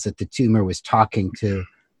signals, that the tumor was talking to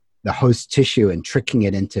the host tissue and tricking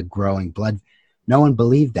it into growing blood. No one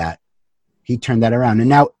believed that. He turned that around. And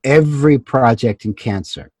now every project in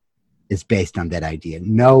cancer is based on that idea.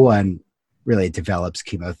 No one really develops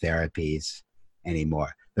chemotherapies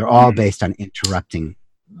anymore. They're all based on interrupting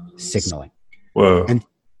signaling. Whoa.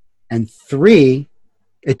 And three,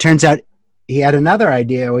 it turns out he had another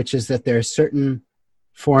idea, which is that there are certain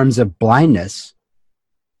forms of blindness,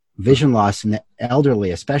 vision loss in the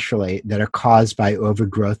elderly especially, that are caused by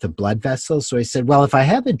overgrowth of blood vessels. So he said, well, if I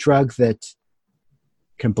have a drug that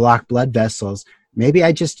can block blood vessels, maybe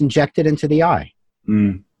I just inject it into the eye.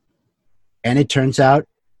 And it turns out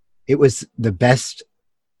it was the best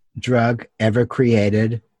drug ever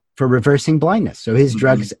created for reversing blindness. So his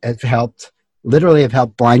drugs have helped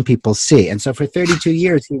blind people see. And so for 32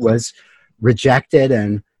 years, he was rejected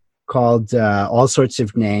and called all sorts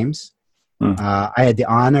of names. I had the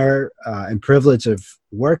honor and privilege of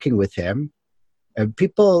working with him.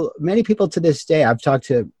 Many people to this day, I've talked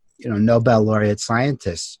to, Nobel laureate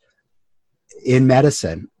scientists in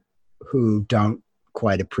medicine who don't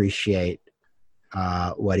quite appreciate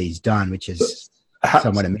what he's done, which is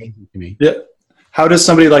somewhat amazing to me. Yeah. How does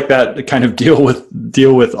somebody like that kind of deal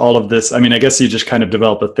with all of this? I mean, I guess you just kind of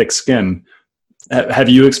develop a thick skin. Have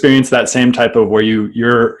you experienced that same type of where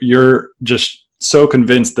you're just so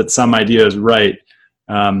convinced that some idea is right,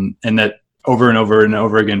 and that over and over and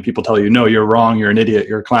over again people tell you, no, you're wrong, you're an idiot,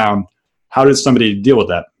 you're a clown? How does somebody deal with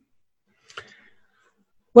that?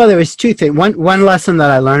 Well, there was two things. One lesson that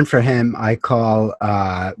I learned from him I call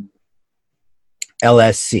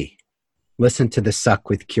LSC. Listen to the suck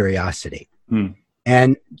with curiosity.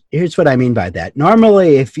 And here's what I mean by that.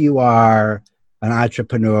 Normally, if you are an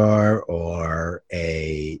entrepreneur or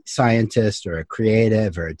a scientist or a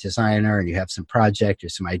creative or a designer and you have some project or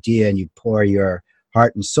some idea and you pour your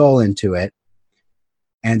heart and soul into it,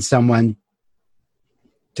 and someone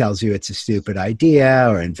tells you it's a stupid idea,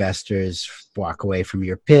 or investors walk away from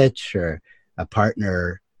your pitch, or a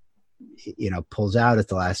partner, pulls out at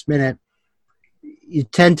the last minute, you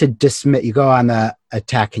tend to dismiss, you go on the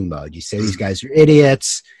attacking mode. You say, these guys are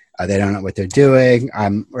idiots. They don't know what they're doing.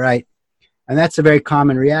 I'm right. And that's a very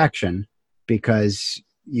common reaction because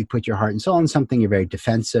you put your heart and soul in something, you're very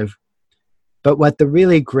defensive. But what the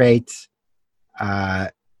really great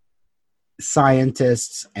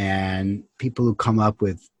scientists and people who come up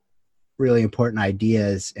with really important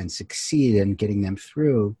ideas and succeed in getting them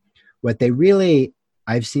through, what they really,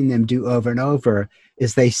 I've seen them do over and over,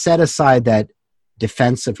 is they set aside that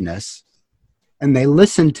defensiveness and they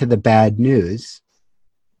listen to the bad news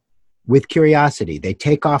with curiosity. They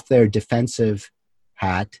take off their defensive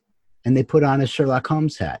hat and they put on a Sherlock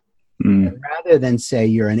Holmes hat. And rather than say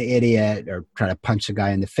you're an idiot or try to punch a guy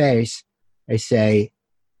in the face, they say,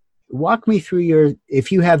 walk me through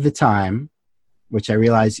if you have the time, which I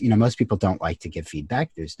realize, most people don't like to give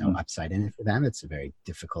feedback. There's no upside in it for them. It's a very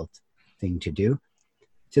difficult thing to do.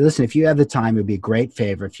 So listen, if you have the time, it would be a great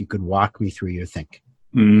favor if you could walk me through your thinking.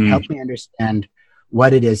 Help me understand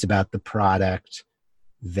what it is about the product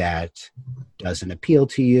that doesn't appeal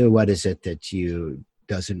to you. What is it that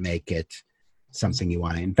doesn't make it something you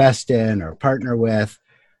want to invest in or partner with?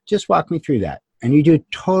 Just walk me through that. And you do it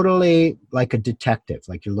totally like a detective,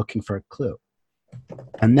 like you're looking for a clue.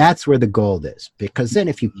 And that's where the gold is. Because then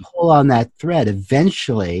if you pull on that thread,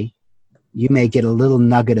 eventually you may get a little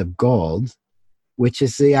nugget of gold, which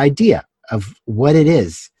is the idea. of what it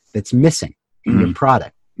is that's missing in your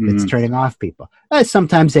product that's turning off people.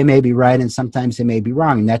 Sometimes they may be right and sometimes they may be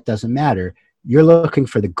wrong, and that doesn't matter. You're looking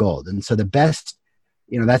for the gold. And so the best,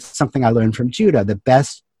 that's something I learned from Judah. The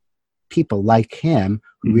best people like him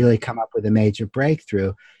who really come up with a major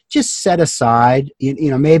breakthrough, just set aside,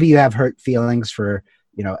 maybe you have hurt feelings for,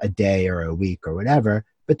 a day or a week or whatever,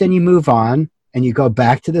 but then you move on and you go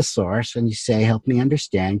back to the source and you say, help me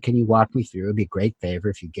understand. Can you walk me through? It'd be a great favor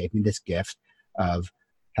if you gave me this gift of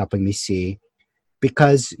helping me see,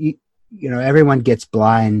 because, everyone gets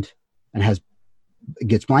blind and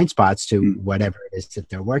gets blind spots to whatever it is that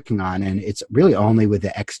they're working on. And it's really only with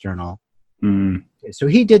the external. So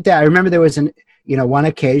he did that. I remember there was one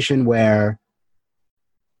occasion where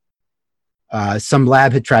some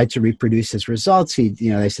lab had tried to reproduce his results.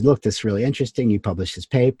 They said, look, this is really interesting. You published this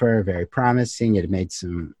paper, very promising. It had made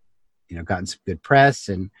some, gotten some good press.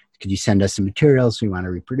 And could you send us some materials? We want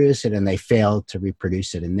to reproduce it. And they failed to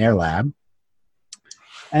reproduce it in their lab.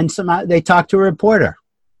 And somehow they talked to a reporter.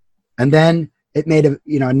 And then it made a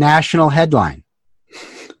national headline.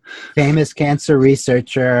 Famous cancer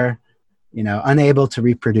researcher, unable to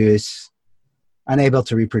reproduce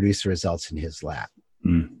the results in his lab.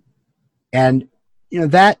 And,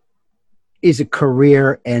 that is a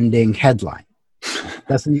career-ending headline.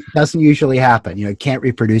 Doesn't usually happen. Can't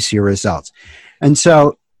reproduce your results. And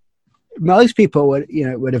so most people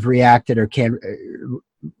would have reacted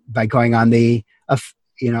by going on the,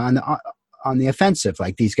 on the offensive,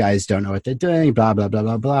 like these guys don't know what they're doing, blah, blah, blah,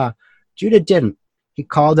 blah, blah. Judah didn't. He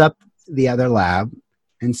called up the other lab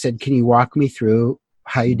and said, can you walk me through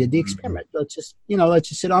how you did the experiment? Let's just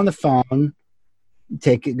sit on the phone,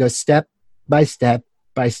 go step by step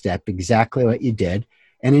by step, exactly what you did.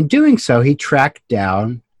 And in doing so, he tracked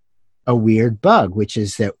down a weird bug, which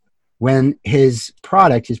is that when his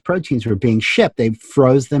proteins were being shipped, they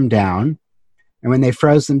froze them down. And when they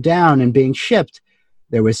froze them down and being shipped,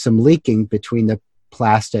 there was some leaking between the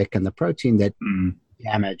plastic and the protein that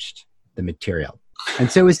damaged the material.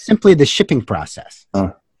 And so it was simply the shipping process.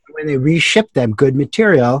 When they reshipped them good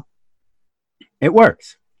material, it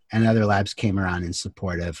works. And other labs came around in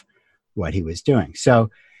support of what he was doing. So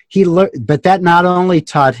he learned, but that not only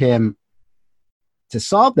taught him to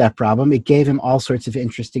solve that problem, it gave him all sorts of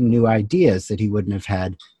interesting new ideas that he wouldn't have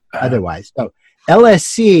had otherwise. So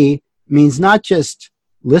LSC means not just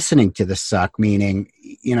listening to the suck, meaning,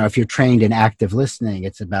 if you're trained in active listening,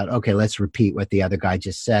 it's about, okay, let's repeat what the other guy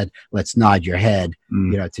just said. Let's nod your head,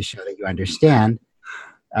 to show that you understand.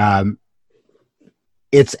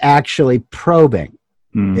 It's actually probing.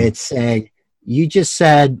 It's saying, you just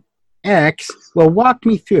said X, well, walk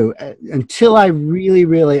me through until I really,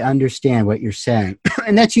 really understand what you're saying.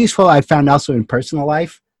 And that's useful, I found, also in personal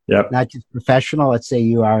life, not just professional. Let's say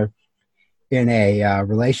you are in a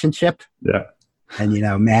relationship. And,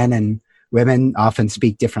 men and women often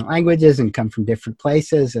speak different languages and come from different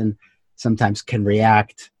places and sometimes can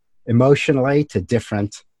react emotionally to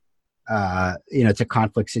different, to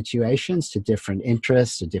conflict situations, to different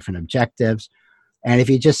interests, to different objectives. And if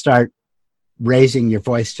you just start raising your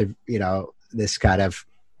voice to, this kind of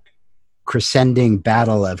crescending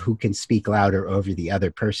battle of who can speak louder over the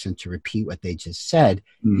other person to repeat what they just said,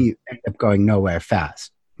 you end up going nowhere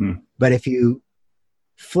fast. But if you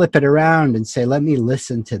flip it around and say, let me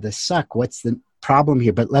listen to the suck, what's the problem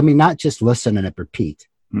here? But let me not just listen and repeat,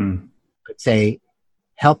 but say,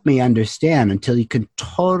 help me understand, until you can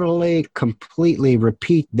totally, completely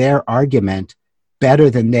repeat their argument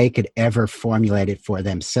better than they could ever formulate it for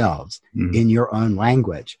themselves in your own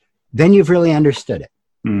language. Then you've really understood it.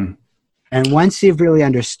 And once you've really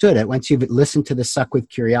understood it, once you've listened to the suck with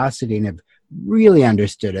curiosity and have really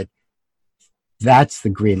understood it, that's the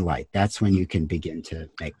green light. That's when you can begin to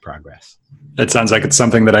make progress. It sounds like it's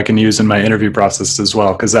something that I can use in my interview process as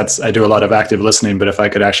well, because I do a lot of active listening, but if I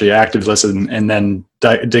could actually active listen and then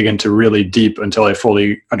dig into really deep until I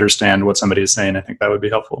fully understand what somebody is saying, I think that would be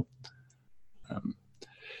helpful.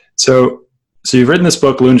 So you've written this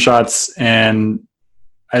book, Loonshots, and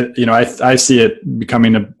I see it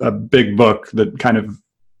becoming a big book that kind of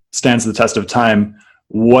stands the test of time.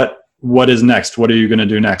 What is next? What are you going to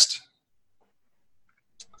do next?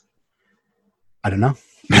 I don't know.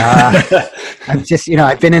 I'm just,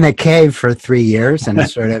 I've been in a cave for 3 years and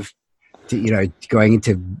sort of, going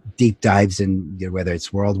into deep dives in whether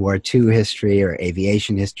it's World War II history or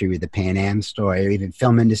aviation history with the Pan Am story, or even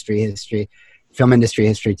film industry history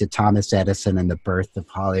to Thomas Edison and the birth of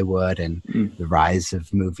Hollywood and the rise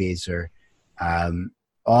of movies, or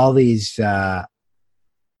all these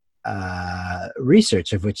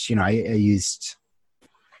research of which, I used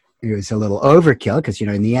it was a little overkill because,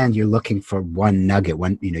 in the end, you're looking for one nugget,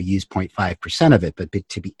 use 0.5% of it, but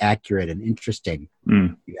to be accurate and interesting,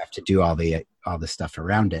 you have to do all the stuff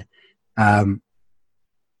around it.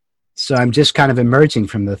 So I'm just kind of emerging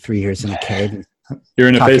from the 3 years in the cave. You're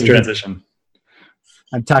in a phase transition.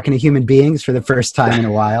 I'm talking to human beings for the first time in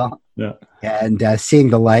a while. Yeah. And seeing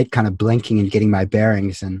the light, kind of blinking and getting my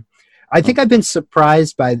bearings. And I think I've been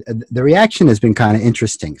surprised by the reaction has been kind of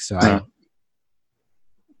interesting. So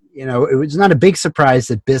it was not a big surprise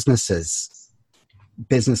that business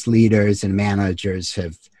leaders and managers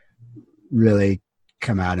have really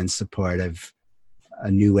come out in support of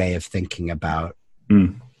a new way of thinking about,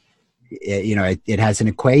 it has an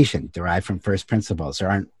equation derived from first principles. There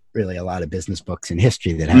aren't really a lot of business books in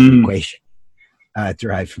history that have an equation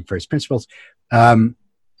derived from first principles.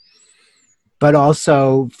 But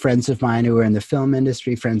also friends of mine who are in the film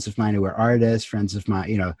industry, friends of mine who are artists, friends of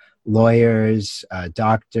mine, lawyers,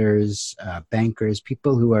 doctors, bankers,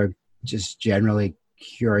 people who are just generally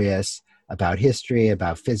curious about history,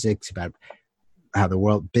 about physics, about how the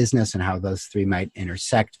world, business, and how those three might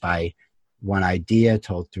intersect by one idea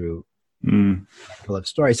told through a couple of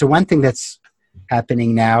stories. So one thing that's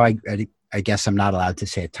happening now, I guess I'm not allowed to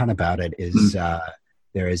say a ton about it, is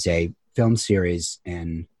there is a film series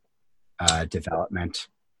in development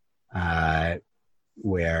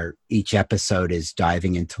where each episode is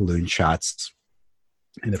diving into loonshots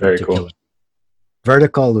in a Very particular cool.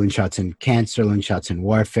 vertical, loonshots in cancer, loonshots in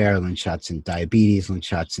warfare, loonshots in diabetes,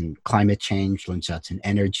 loonshots in climate change, loonshots in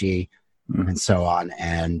energy, and so on.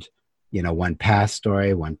 And one past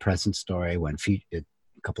story, one present story, a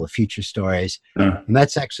couple of future stories. And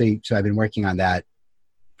that's actually, so I've been working on that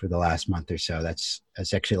for the last month or so. That's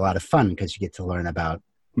actually a lot of fun because you get to learn about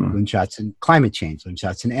loonshots in climate change,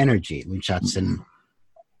 loonshots in energy, loonshots in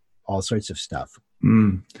all sorts of stuff.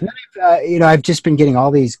 And then I've just been getting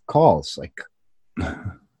all these calls, like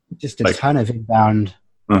just a ton of inbound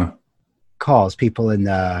calls, people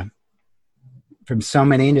from so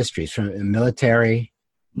many industries, from the military,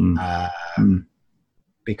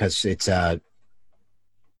 because it's a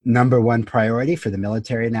number one priority for the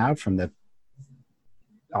military now, from the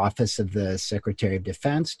office of the Secretary of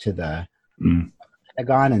Defense to the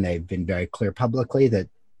Pentagon, and they've been very clear publicly that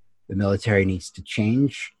the military needs to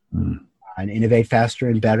change and innovate faster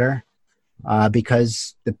and better,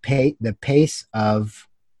 because the pace of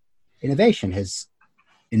innovation has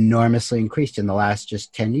enormously increased in the last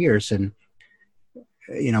just 10 years. And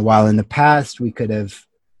while in the past we could have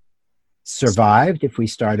survived if we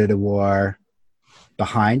started a war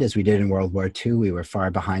behind, as we did in World War II, we were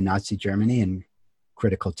far behind Nazi Germany in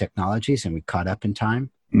critical technologies, and we caught up in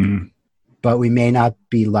time. But we may not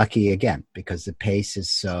be lucky again because the pace is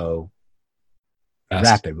so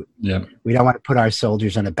rapid. Yeah. We don't want to put our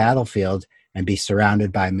soldiers on a battlefield and be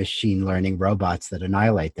surrounded by machine learning robots that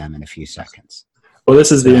annihilate them in a few seconds. Well,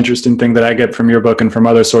 this is the interesting thing that I get from your book and from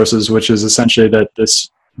other sources, which is essentially that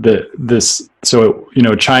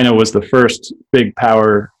China was the first big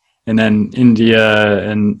power, and then India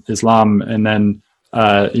and Islam, and then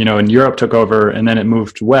and Europe took over, and then it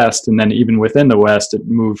moved west, and then even within the West, it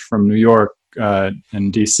moved from New York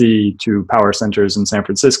and DC to power centers in San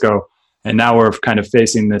Francisco, and now we're kind of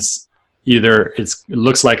facing this. Either it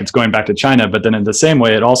looks like it's going back to China, but then in the same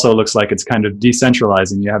way, it also looks like it's kind of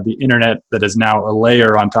decentralizing. You have the internet that is now a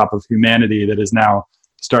layer on top of humanity that is now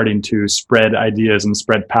starting to spread ideas and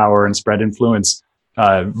spread power and spread influence,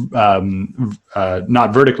 not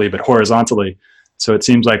vertically, but horizontally. So it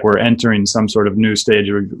seems like we're entering some sort of new stage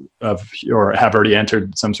or have already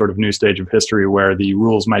entered some sort of new stage of history where the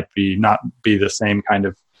rules might not be the same kind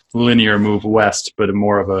of linear move west, but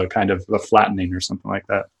more of a kind of a flattening or something like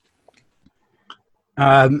that.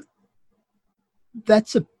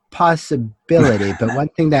 That's a possibility, but one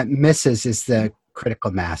thing that misses is the critical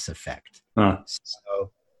mass effect.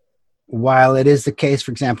 So while it is the case,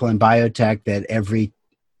 for example, in biotech, that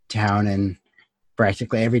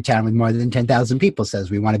practically every town with more than 10,000 people says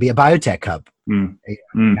we want to be a biotech hub.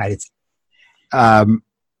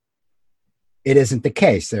 It isn't the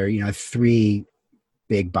case. There are, 3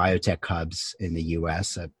 big biotech hubs in the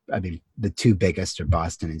U.S. I mean, the 2 biggest are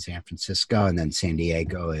Boston and San Francisco, and then San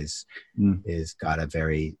Diego is got a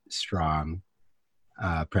very strong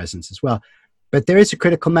presence as well. But there is a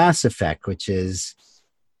critical mass effect, which is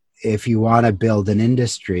if you want to build an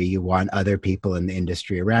industry, you want other people in the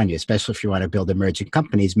industry around you, especially if you want to build emerging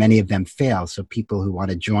companies. Many of them fail. So people who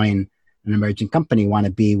want to join an emerging company want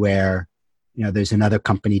to be where, there's another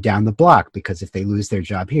company down the block, because if they lose their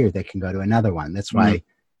job here, they can go to another one. That's why,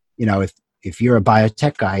 if you're a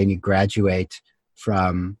biotech guy and you graduate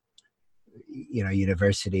from,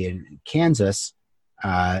 university in Kansas,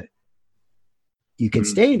 you can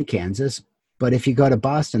stay in Kansas, but if you go to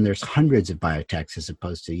Boston, there's hundreds of biotechs as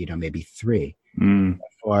opposed to, maybe 3.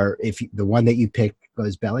 Or if the one that you pick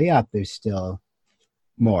goes belly up, there's still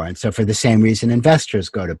more. And so for the same reason, investors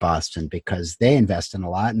go to Boston, because they invest in a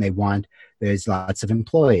lot and there's lots of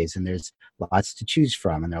employees and there's lots to choose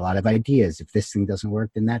from. And there are a lot of ideas. If this thing doesn't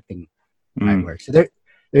work, then that thing might work. So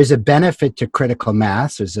there's a benefit to critical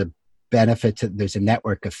mass. There's a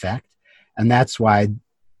network effect. And that's why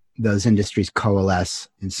those industries coalesce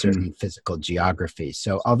in certain physical geographies.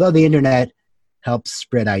 So although the internet helps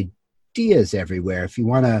spread ideas everywhere, if you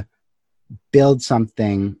want to build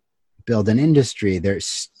an industry, there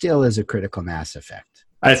still is a critical mass effect.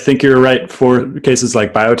 I think you're right for cases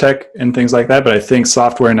like biotech and things like that, but I think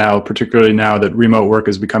software now, particularly now that remote work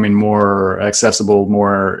is becoming more accessible,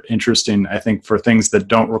 more interesting, I think for things that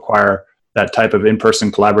don't require that type of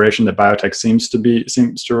in-person collaboration that biotech seems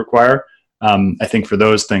to require, I think for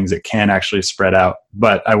those things it can actually spread out.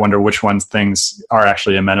 But I wonder which things are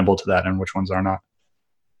actually amenable to that and which ones are not.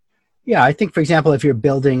 Yeah, I think, for example, if you're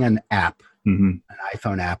building an app, an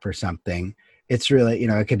iPhone app or something, it's really,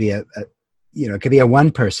 it could be a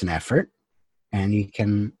one-person effort, and you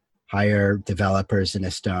can hire developers in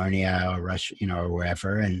Estonia or Russia, or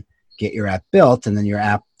wherever, and get your app built, and then your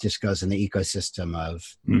app just goes in the ecosystem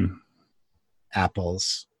of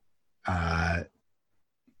Apple's,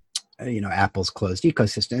 Apple's closed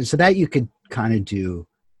ecosystem. And so that you could kind of do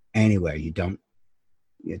anywhere. You don't,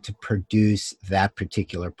 to produce that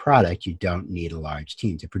particular product, you don't need a large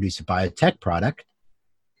team. To produce a biotech product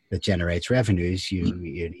that generates revenues, you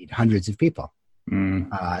need hundreds of people.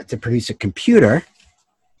 To produce a computer,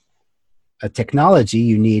 a technology,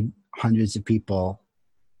 you need hundreds of people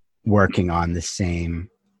working on the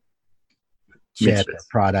same chip or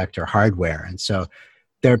product or hardware. And so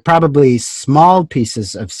there are probably small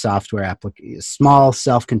pieces of software small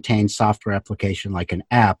self-contained software application like an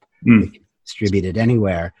app that can be distributed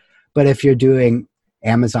anywhere. But if you're doing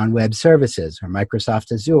Amazon Web Services or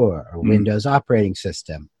Microsoft Azure or Windows operating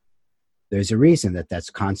system, there's a reason that's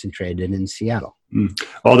concentrated in Seattle.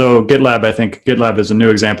 Although I think GitLab is a new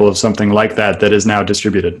example of something like that is now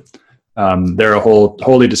distributed. They're a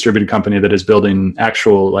wholly distributed company that is building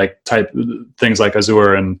actual type things like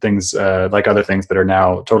Azure and things like other things that are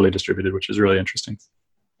now totally distributed, which is really interesting.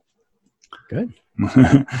 Good.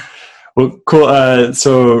 Well, cool.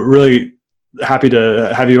 So really happy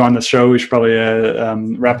to have you on the show. We should probably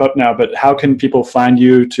wrap up now, but how can people find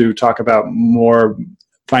you to talk about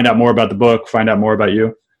find out more about the book, find out more about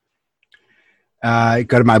you?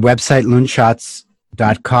 Go to my website,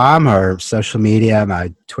 loonshots.com, or social media.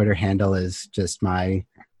 My Twitter handle is just my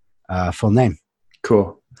full name.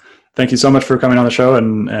 Cool. Thank you so much for coming on the show,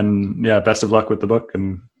 and yeah, best of luck with the book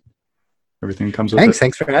and everything that comes with it.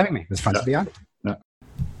 Thanks for having me. It was fun to be on. Yeah.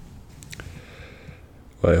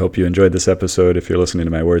 Well, I hope you enjoyed this episode. If you're listening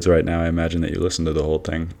to my words right now, I imagine that you listened to the whole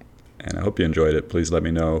thing, and I hope you enjoyed it. Please let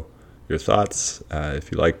me know your thoughts. If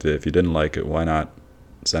you liked it, if you didn't like it, why not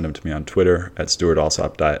send them to me on Twitter at Stuart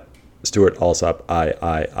Alsop III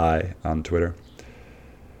on Twitter.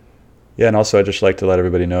 Yeah, and also I'd just like to let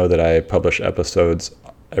everybody know that I publish episodes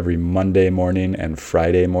every Monday morning and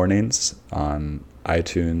Friday mornings on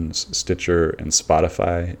iTunes, Stitcher, and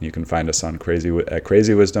Spotify. You can find us on Crazy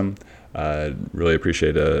Wisdom. Really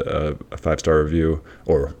appreciate a 5-star review,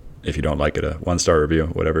 or if you don't like it, a 1-star review,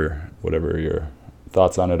 whatever your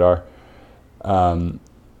thoughts on it are.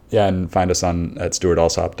 Yeah, and find us at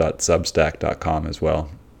stuartalsop.substack.com as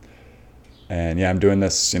well. And yeah, I'm doing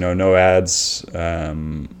this, no ads.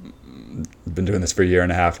 Been doing this for a year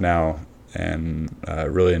and a half now, and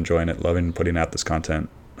really enjoying it, loving putting out this content.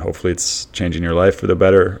 Hopefully it's changing your life for the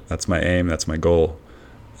better. That's my aim. That's my goal.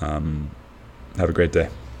 Have a great day.